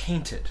like it was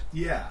painted.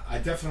 Yeah, I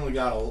definitely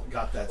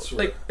got that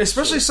sort of.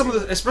 Especially some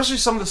of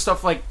the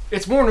stuff. Like,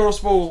 it's more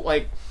noticeable.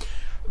 Like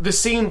the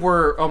scene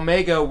where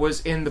Omega was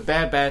in the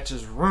Bad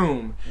Batch's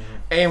room,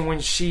 and when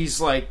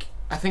she's like.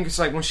 I think it's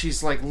like when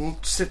she's like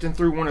sifting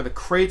through one of the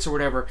crates or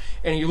whatever,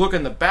 and you look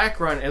in the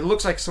background, it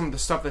looks like some of the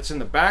stuff that's in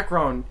the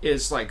background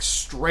is like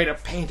straight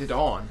up painted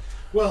on.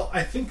 Well,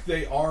 I think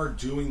they are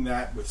doing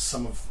that with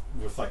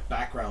like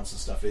backgrounds and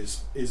stuff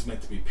is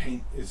meant to be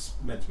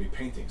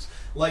paintings.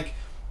 Like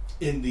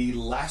in the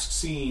last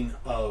scene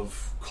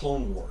of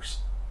Clone Wars,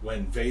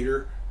 when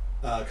Vader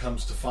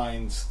comes to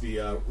find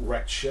the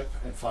wrecked ship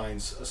and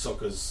finds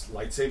Ahsoka's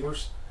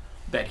lightsabers.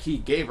 That he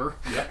gave her.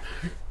 Yep.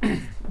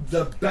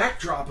 The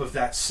backdrop of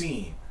that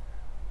scene,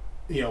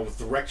 with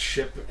the wrecked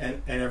ship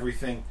and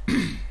everything,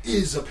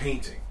 is a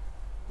painting.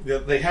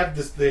 They have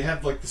this. They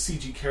have like the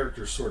CG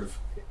characters sort of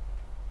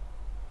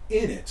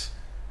in it,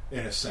 in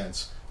a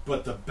sense,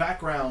 but the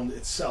background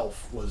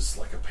itself was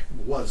like a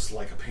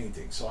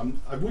painting. So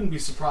I wouldn't be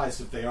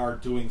surprised if they are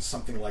doing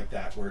something like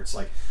that, where it's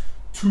like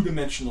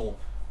 2-dimensional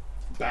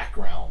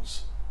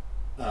backgrounds,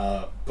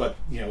 but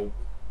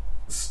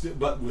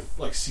but with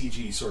like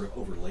CG sort of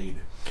overlaid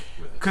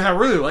with it. Because I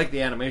really like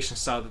the animation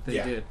style that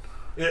they did.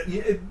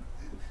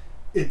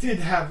 It did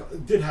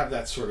have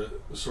that sort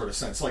of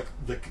sense, like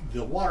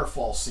the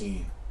waterfall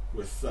scene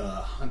with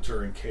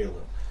Hunter and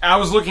Caleb. I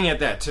was looking at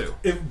that too.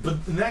 But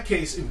in that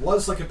case, it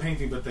was like a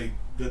painting, but they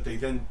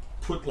then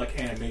put like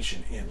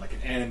animation in, like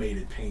an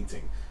animated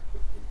painting,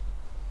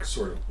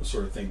 sort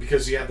of thing,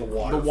 because you had the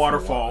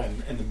waterfall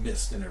and the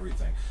mist and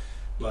everything.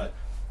 But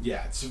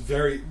yeah, it's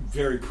very,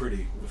 very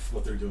pretty with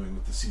what they're doing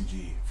with the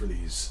CG for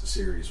these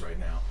series right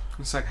now.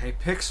 It's like, hey,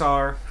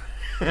 Pixar.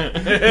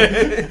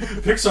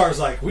 Pixar's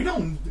like,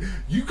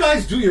 you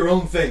guys do your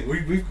own thing.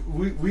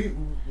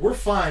 We're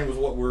fine with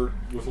what we're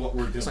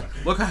doing. It's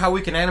like, look at how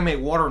we can animate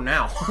water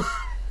now.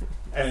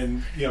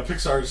 And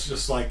Pixar's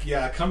just like,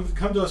 yeah, come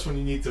to us when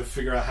you need to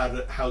figure out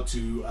how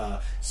to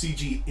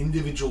CG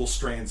individual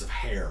strands of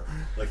hair,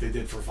 like they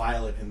did for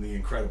Violet in The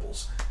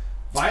Incredibles.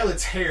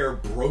 Violet's hair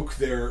broke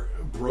their.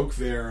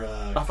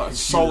 I thought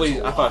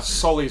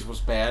Sully's was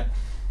bad.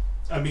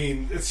 I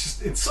mean, it's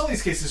just in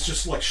Sully's case, it's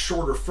just like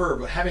shorter fur,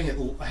 but having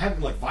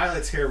like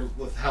Violet's hair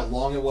with how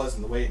long it was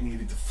and the way it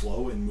needed to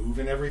flow and move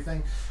and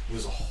everything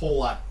was a whole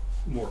lot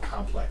more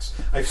complex.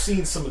 I've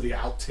seen some of the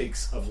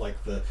outtakes of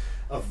like the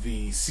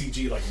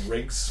CG like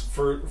rigs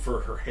for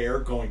her hair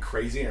going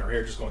crazy, and her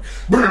hair just going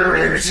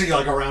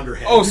like around her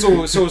head. Oh,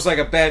 so it was like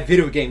a bad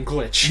video game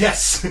glitch.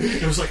 Yes,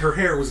 it was like her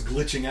hair was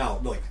glitching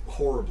out like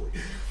horribly.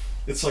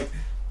 It's like,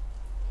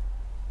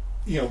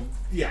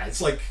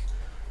 it's like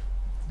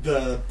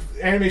the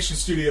animation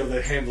studio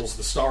that handles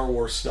the Star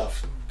Wars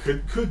stuff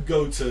could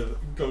go to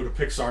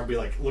Pixar and be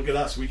like, look at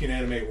us, we can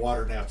animate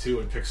water now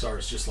too, and Pixar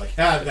is just like,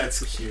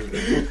 that's cute.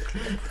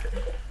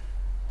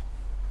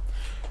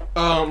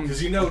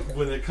 Because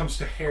when it comes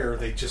to hair,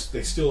 they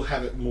still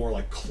have it more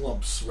like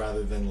clumps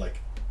rather than like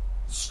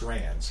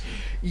strands.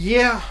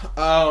 Yeah,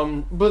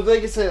 but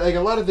like I said, like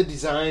a lot of the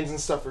designs and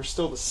stuff are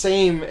still the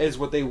same as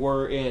what they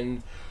were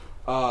in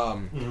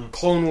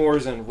Clone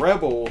Wars and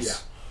Rebels. Yeah.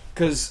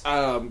 Because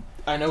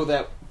I know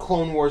that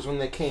Clone Wars, when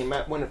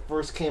it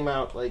first came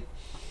out, like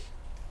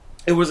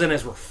it wasn't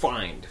as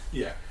refined.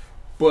 Yeah.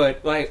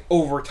 But like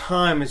over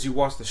time, as you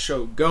watch the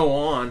show go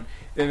on,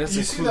 and you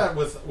see that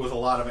with a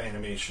lot of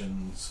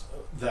animations,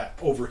 that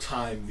over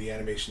time the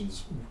animation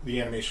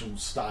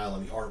style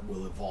and the art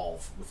will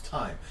evolve with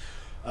time.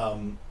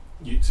 To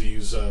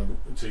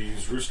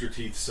use Rooster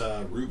Teeth's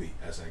Ruby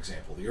as an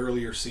example, the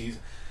earlier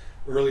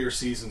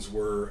seasons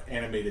were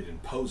animated in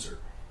Poser,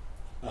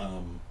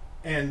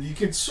 and you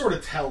can sort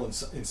of tell in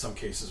some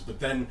cases, but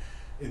then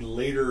in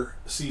later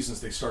seasons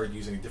they started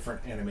using a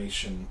different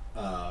animation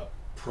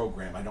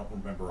program. I don't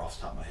remember off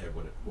the top of my head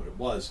what it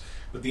was,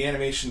 but the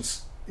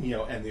animations,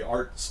 and the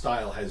art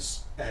style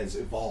has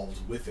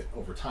evolved with it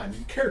over time.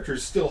 The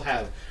characters still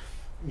have,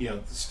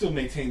 still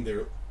maintain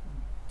their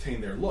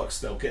looks.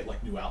 They'll get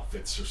like new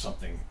outfits or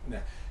something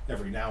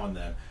every now and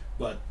then,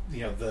 but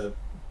the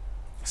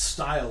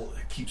style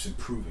keeps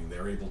improving.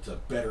 They're able to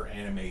better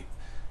animate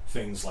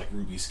things like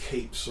Ruby's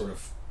cape sort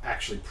of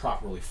actually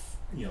properly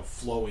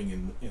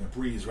flowing in a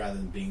breeze rather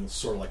than being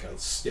sort of like a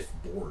stiff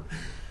board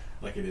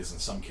like it is in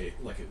some case,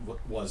 like it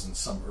was in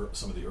some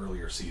of the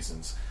earlier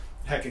seasons.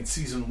 Heck, in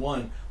season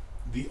 1,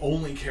 the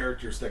only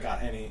characters that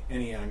got any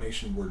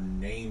animation were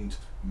named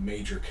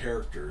major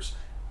characters.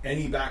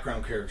 Any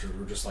background characters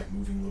were just like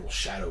moving little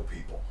shadow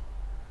people.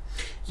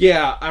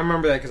 Yeah, I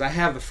remember that because I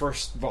have the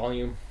first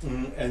volume.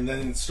 And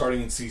then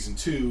starting in season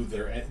 2,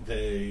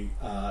 they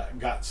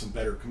got some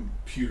better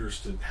computers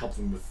to help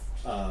them with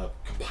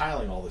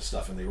compiling all this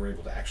stuff, and they were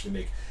able to actually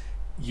make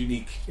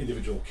unique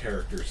individual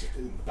characters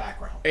in the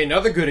background.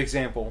 Another good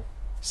example,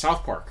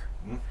 South Park.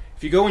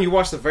 If you go and you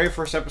watch the very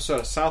first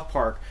episode of South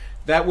Park,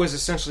 that was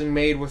essentially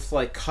made with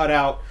like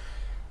cutout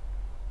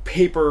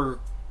paper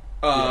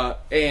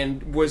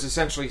and was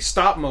essentially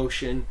stop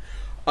motion.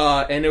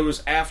 And it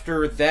was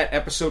after that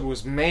episode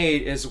was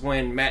made is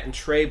when Matt and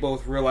Trey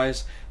both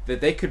realized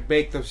that they could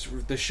make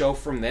the show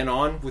from then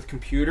on with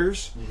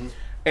computers.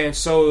 And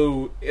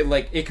so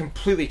it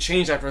completely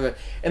changed after that.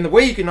 And the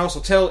way you can also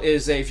tell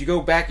is that if you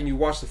go back and you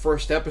watch the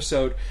first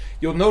episode,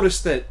 you'll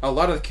notice that a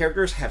lot of the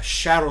characters have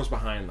shadows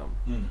behind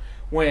them.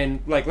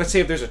 When, like, let's say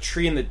if there's a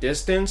tree in the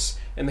distance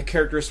and the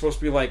character is supposed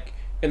to be like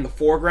in the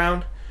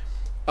foreground,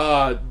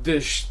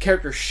 the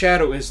character's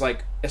shadow is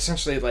like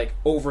essentially like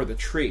over the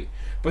tree.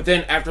 But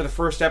then after the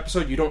first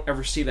episode, you don't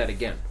ever see that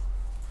again.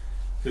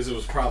 Because it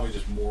was probably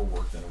just more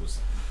work than it was.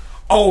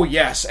 Oh,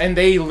 yes. And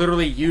they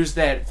literally used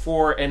that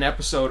for an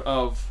episode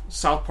of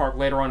South Park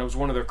later on. It was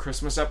one of their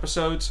Christmas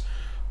episodes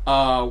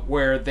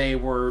where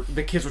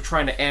the kids were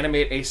trying to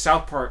animate a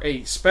South Park,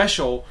 a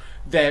special,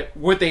 that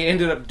what they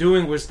ended up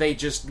doing was they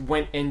just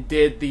went and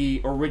did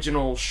the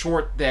original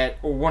short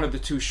or one of the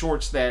 2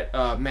 shorts that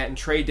Matt and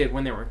Trey did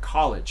when they were in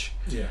college.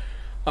 Yeah.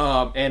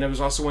 And it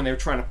was also when they were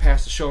trying to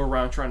pass the show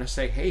around, trying to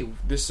say, hey,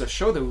 this is a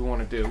show that we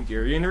want to do.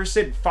 You're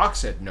interested? Fox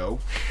said no.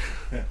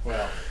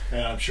 Well,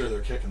 and I'm sure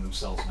they're kicking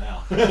themselves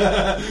now.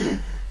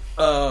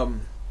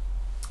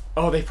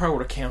 They probably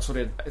would have canceled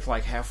it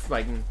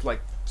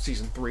like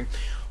season 3.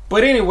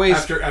 But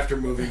anyways, after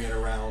moving it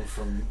around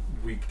from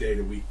weekday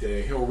to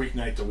weekday or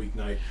weeknight to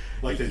weeknight,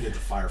 like they did to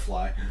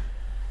Firefly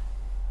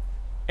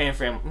and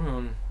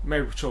family,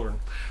 married with children.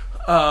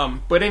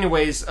 But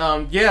anyways,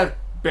 yeah.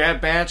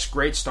 Bad Batch,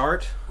 great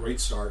start. Great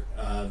start.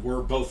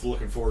 We're both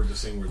looking forward to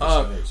seeing where this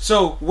goes.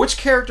 So, which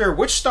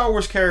Star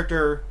Wars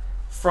character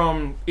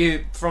from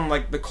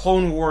like the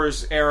Clone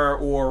Wars era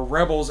or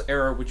Rebels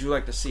era would you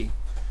like to see?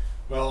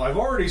 Well, I've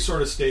already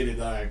sort of stated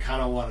that I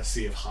kind of want to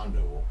see if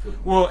Hondo will put.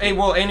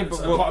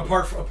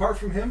 Apart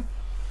from him,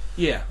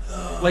 yeah,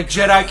 like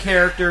Jedi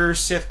characters,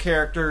 Sith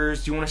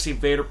characters. Do you want to see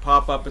Vader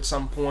pop up at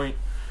some point?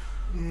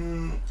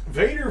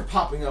 Vader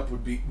popping up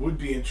would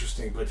be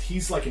interesting, but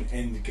he's like an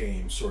end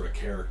game sort of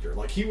character.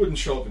 Like he wouldn't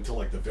show up until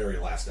like the very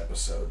last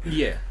episode.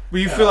 Yeah, but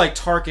you feel like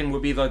Tarkin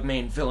would be the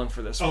main villain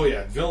for this. Oh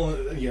yeah,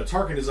 villain. Yeah,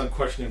 Tarkin is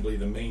unquestionably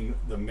the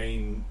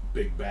main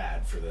big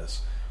bad for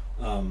this.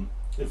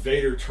 If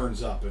Vader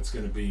turns up, it's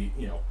going to be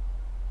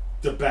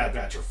the Bad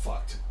Batch are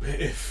fucked.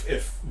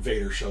 If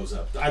Vader shows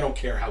up, I don't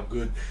care how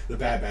good the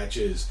Bad Batch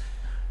is.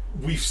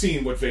 We've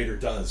seen what Vader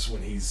does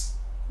when he's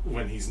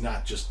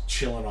not just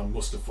chilling on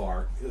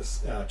Mustafar,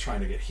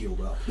 trying to get healed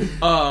up.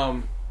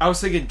 I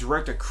was thinking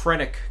Director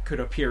Krennic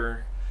could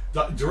appear.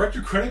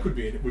 Director Krennic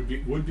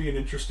would be an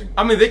interesting one.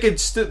 I mean, they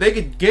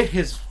could get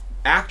his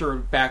actor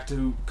back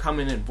to come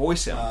in and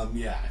voice him.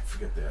 Yeah, I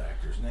forget the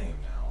actor's name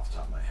now off the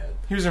top of my head.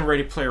 He was in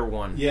Ready Player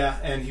One. Yeah,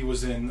 and he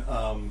was in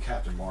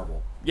Captain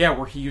Marvel. Yeah,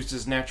 where he used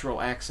his natural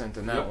accent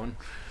in that one.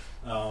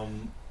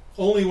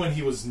 Only when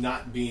he was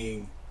not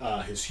being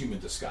his human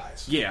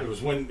disguise. Yeah, it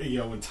was when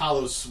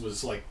Talos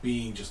was like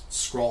being just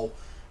Skrull.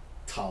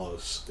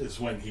 Talos is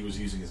when he was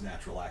using his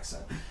natural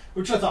accent,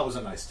 which I thought was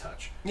a nice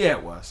touch. Yeah,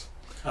 it was.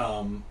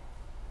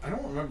 I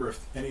don't remember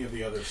if any of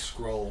the other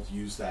Skrulls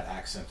used that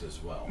accent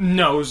as well.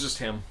 No, it was just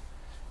him.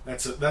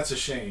 That's a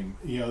shame.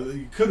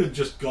 You could have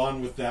just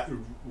gone with that,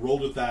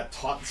 rolled with that,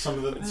 taught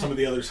some of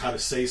the others how to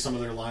say some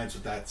of their lines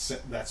with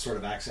that sort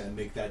of accent, and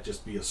make that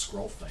just be a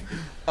Skrull thing.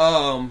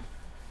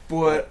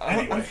 But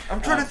anyway,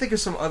 I'm trying to think of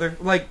some other,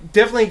 like,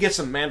 definitely get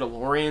some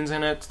Mandalorians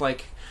in it,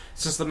 like,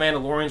 since the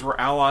Mandalorians were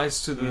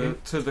allies to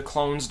the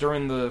clones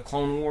during the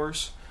Clone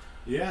Wars.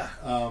 Yeah.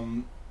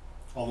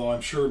 Although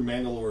I'm sure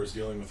Mandalore is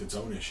dealing with its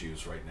own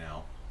issues right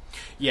now.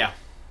 Yeah,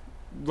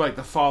 like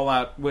the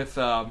fallout with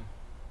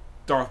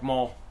Darth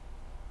Maul.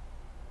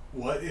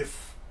 What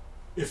if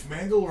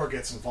Mandalore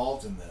gets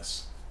involved in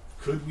this?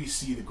 Could we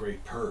see the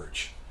Great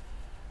Purge?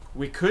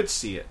 We could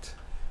see it.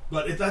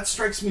 But that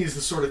strikes me as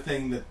the sort of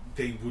thing that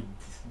they would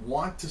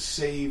want to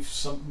save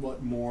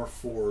somewhat more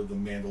for the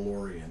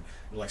Mandalorian,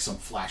 like some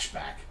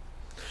flashback.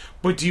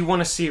 But do you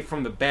want to see it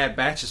from the Bad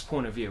Batch's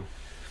point of view?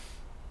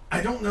 I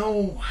don't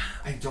know.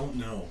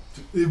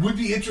 It would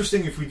be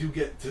interesting if we do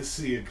get to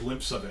see a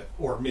glimpse of it,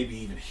 or maybe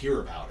even hear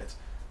about it.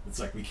 It's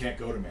like, we can't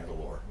go to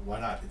Mandalore. Why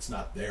not? It's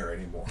not there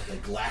anymore. They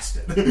glassed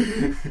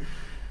it.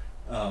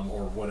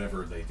 Or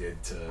whatever they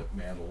did to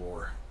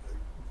Mandalore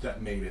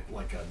that made it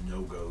like a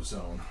no-go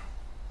zone.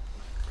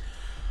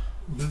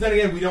 But then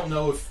again, we don't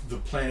know if the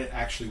planet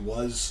actually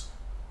was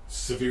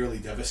severely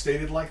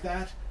devastated like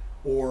that,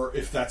 or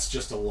if that's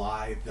just a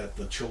lie that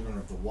the Children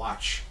of the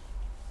Watch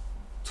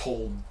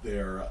told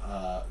their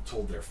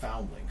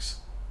foundlings.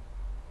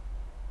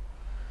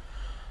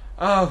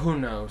 Who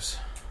knows?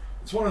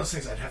 It's one of those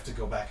things I'd have to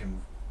go back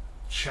and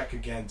check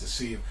again to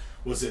see,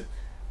 was it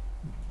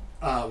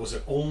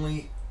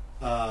only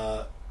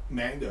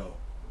Mando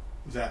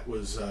that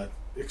was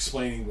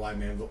explaining why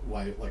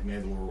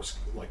Mandalore was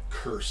like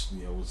cursed,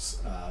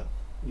 was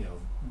you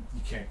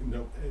can't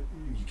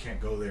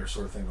go there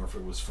sort of thing, or if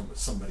it was from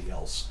somebody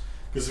else.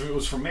 Because if it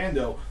was from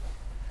Mando,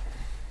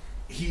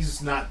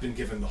 he's not been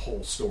given the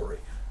whole story.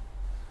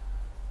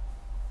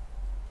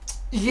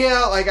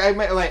 Yeah,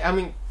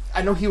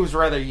 I know he was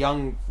rather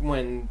young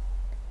when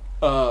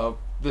there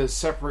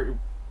was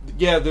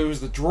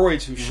the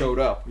droids who showed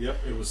up. Yep,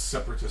 it was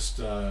Separatist,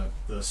 the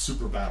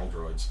super battle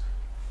droids.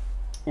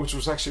 Which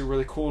was actually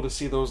really cool to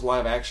see those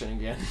live action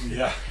again.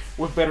 Yeah.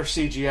 With better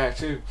CGI,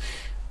 too.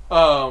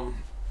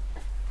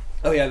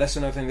 Oh yeah, that's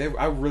another thing.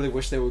 I really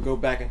wish they would go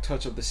back and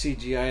touch up the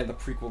CGI in the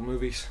prequel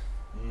movies.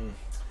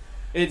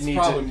 It's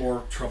probably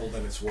more trouble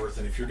than it's worth,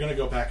 and if you're going to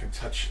go back and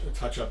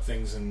touch up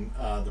things in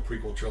the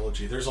prequel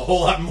trilogy, there's a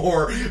whole lot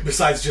more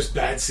besides just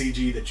bad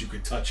CG that you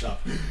could touch up.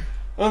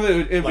 Well,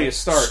 it'd be a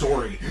start.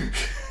 Story.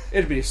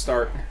 It'd be a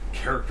start.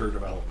 Character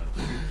development.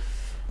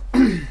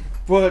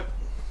 But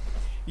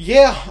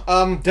yeah,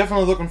 I'm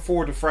definitely looking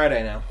forward to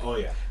Friday now. Oh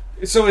yeah.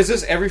 So is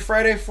this every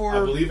Friday for...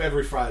 I believe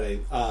every Friday.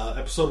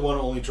 Episode 1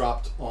 only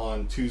dropped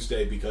on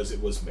Tuesday because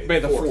it was May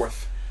the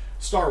 4th.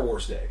 Star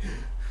Wars Day.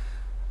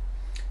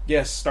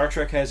 Yes, Star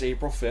Trek has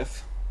April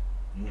 5th.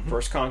 Mm-hmm.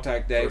 First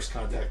Contact Day. First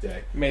Contact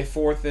Day. May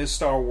 4th is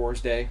Star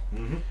Wars Day.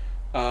 Mm-hmm.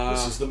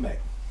 This is the May.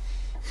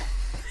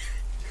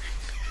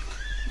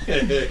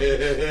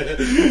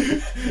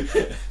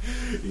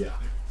 Yeah.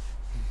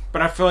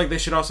 But I feel like they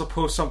should also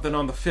post something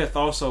on the 5th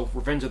also.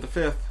 Revenge of the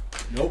 5th.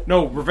 Nope.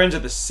 No, Revenge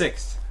of the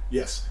 6th.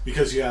 Yes,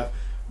 because you have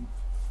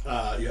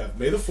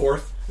May the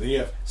 4th, then you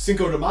have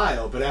Cinco de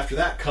Mayo, but after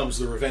that comes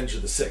the Revenge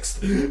of the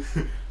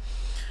 6th.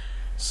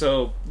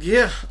 So,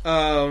 yeah.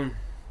 Bad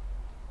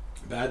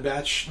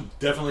Batch,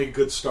 definitely a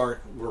good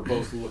start. We're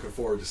both looking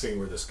forward to seeing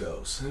where this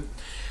goes.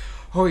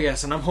 Oh,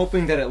 yes, and I'm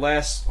hoping that it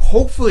lasts,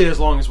 hopefully as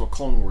long as what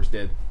Clone Wars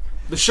did.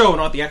 The show,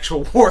 not the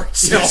actual war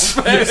itself.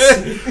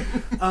 Yes.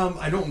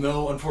 I don't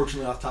know,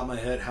 unfortunately, off the top of my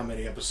head, how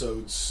many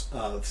episodes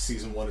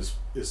Season 1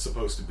 is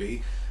supposed to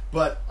be.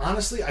 But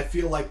honestly, I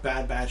feel like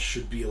Bad Batch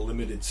should be a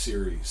limited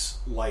series,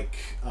 like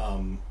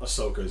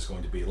Ahsoka is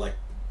going to be, like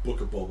Book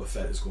of Boba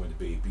Fett is going to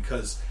be,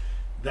 because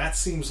this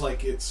seems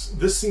like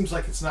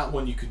it's not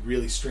one you could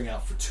really string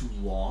out for too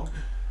long,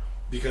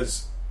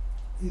 because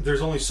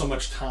there's only so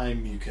much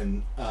time you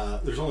can,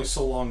 there's only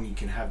so long you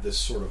can have this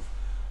sort of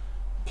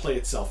play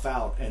itself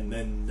out, and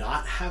then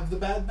not have the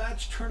Bad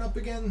Batch turn up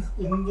again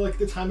in like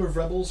the time of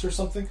Rebels or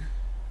something.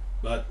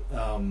 But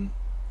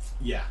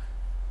yeah.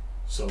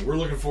 So we're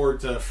looking forward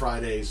to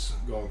Fridays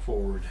going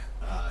forward,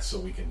 so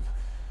we can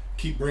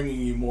keep bringing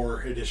you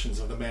more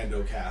editions of the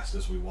Mando cast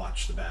as we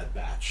watch the Bad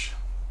Batch.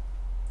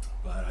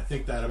 But I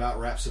think that about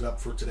wraps it up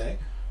for today.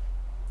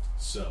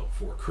 So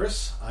for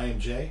Chris, I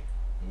am Jay,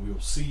 and we will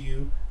see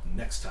you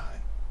next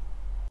time.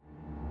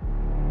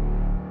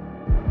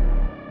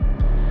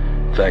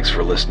 Thanks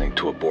for listening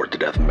to a Bored to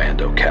Death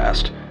Mando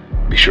cast.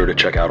 Be sure to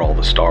check out all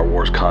the Star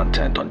Wars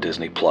content on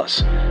Disney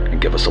Plus and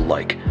give us a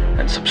like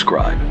and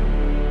subscribe.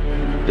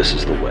 This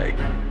is the way.